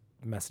just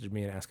message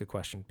me and ask a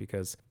question,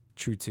 because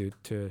true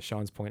to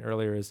Sean's point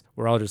earlier is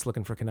we're all just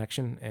looking for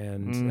connection,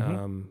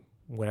 and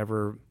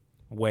whatever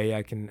way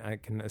I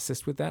can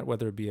assist with that,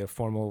 whether it be a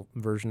formal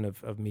version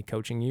of me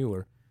coaching you,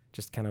 or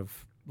just kind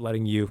of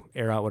letting you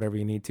air out whatever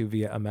you need to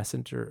via a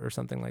message or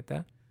something like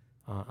that.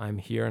 I'm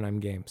here and I'm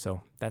game.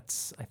 So I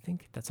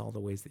think that's all the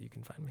ways that you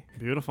can find me.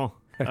 Beautiful.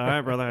 All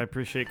right, brother. I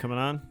appreciate coming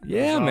on.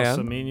 Yeah, man.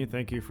 Awesome meeting you.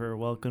 Thank you for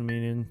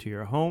welcoming me into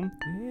your home.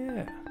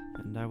 Yeah.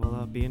 And I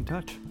will be in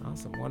touch.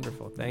 Awesome.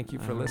 Wonderful. Thank you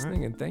for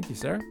listening, and thank you,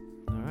 sir.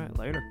 All right.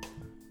 Later.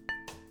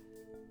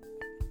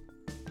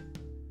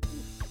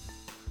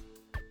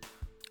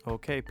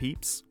 Okay,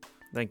 peeps.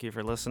 Thank you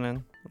for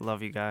listening.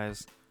 Love you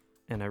guys.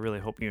 And I really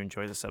hope you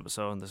enjoyed this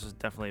episode. This has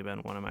definitely been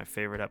one of my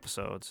favorite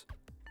episodes.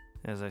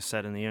 As I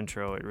said in the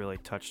intro, it really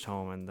touched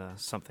home, and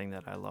something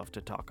that I love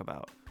to talk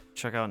about.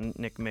 Check out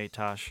Nick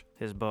Matiash,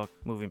 his book,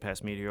 Moving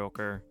Past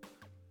Mediocre.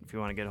 If you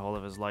want to get a hold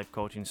of his life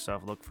coaching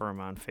stuff, look for him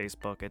on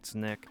Facebook. It's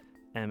Nick,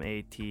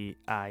 Matiash.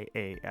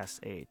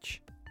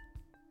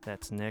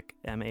 That's Nick,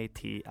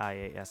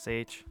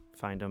 Matiash.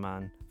 Find him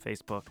on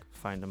Facebook.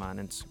 Find him on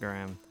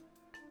Instagram.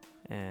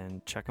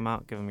 And check him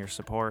out. Give him your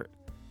support.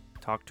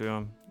 Talk to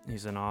him.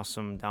 He's an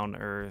awesome,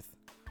 down-to-earth,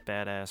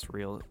 badass,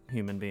 real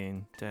human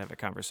being to have a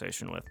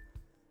conversation with.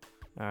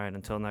 All right,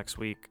 until next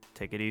week,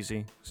 take it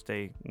easy.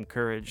 Stay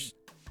encouraged.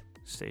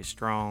 Stay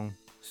strong.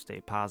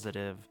 Stay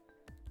positive.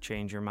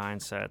 Change your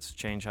mindsets.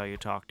 Change how you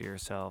talk to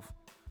yourself.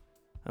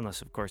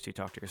 Unless, of course, you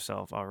talk to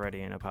yourself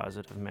already in a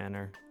positive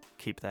manner.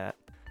 Keep that.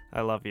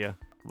 I love you.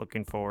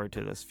 Looking forward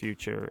to this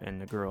future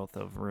and the growth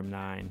of Room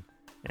 9.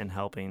 And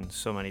helping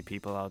so many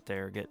people out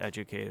there get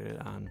educated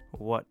on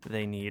what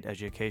they need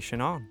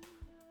education on.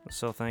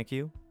 So thank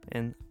you,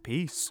 and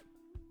peace.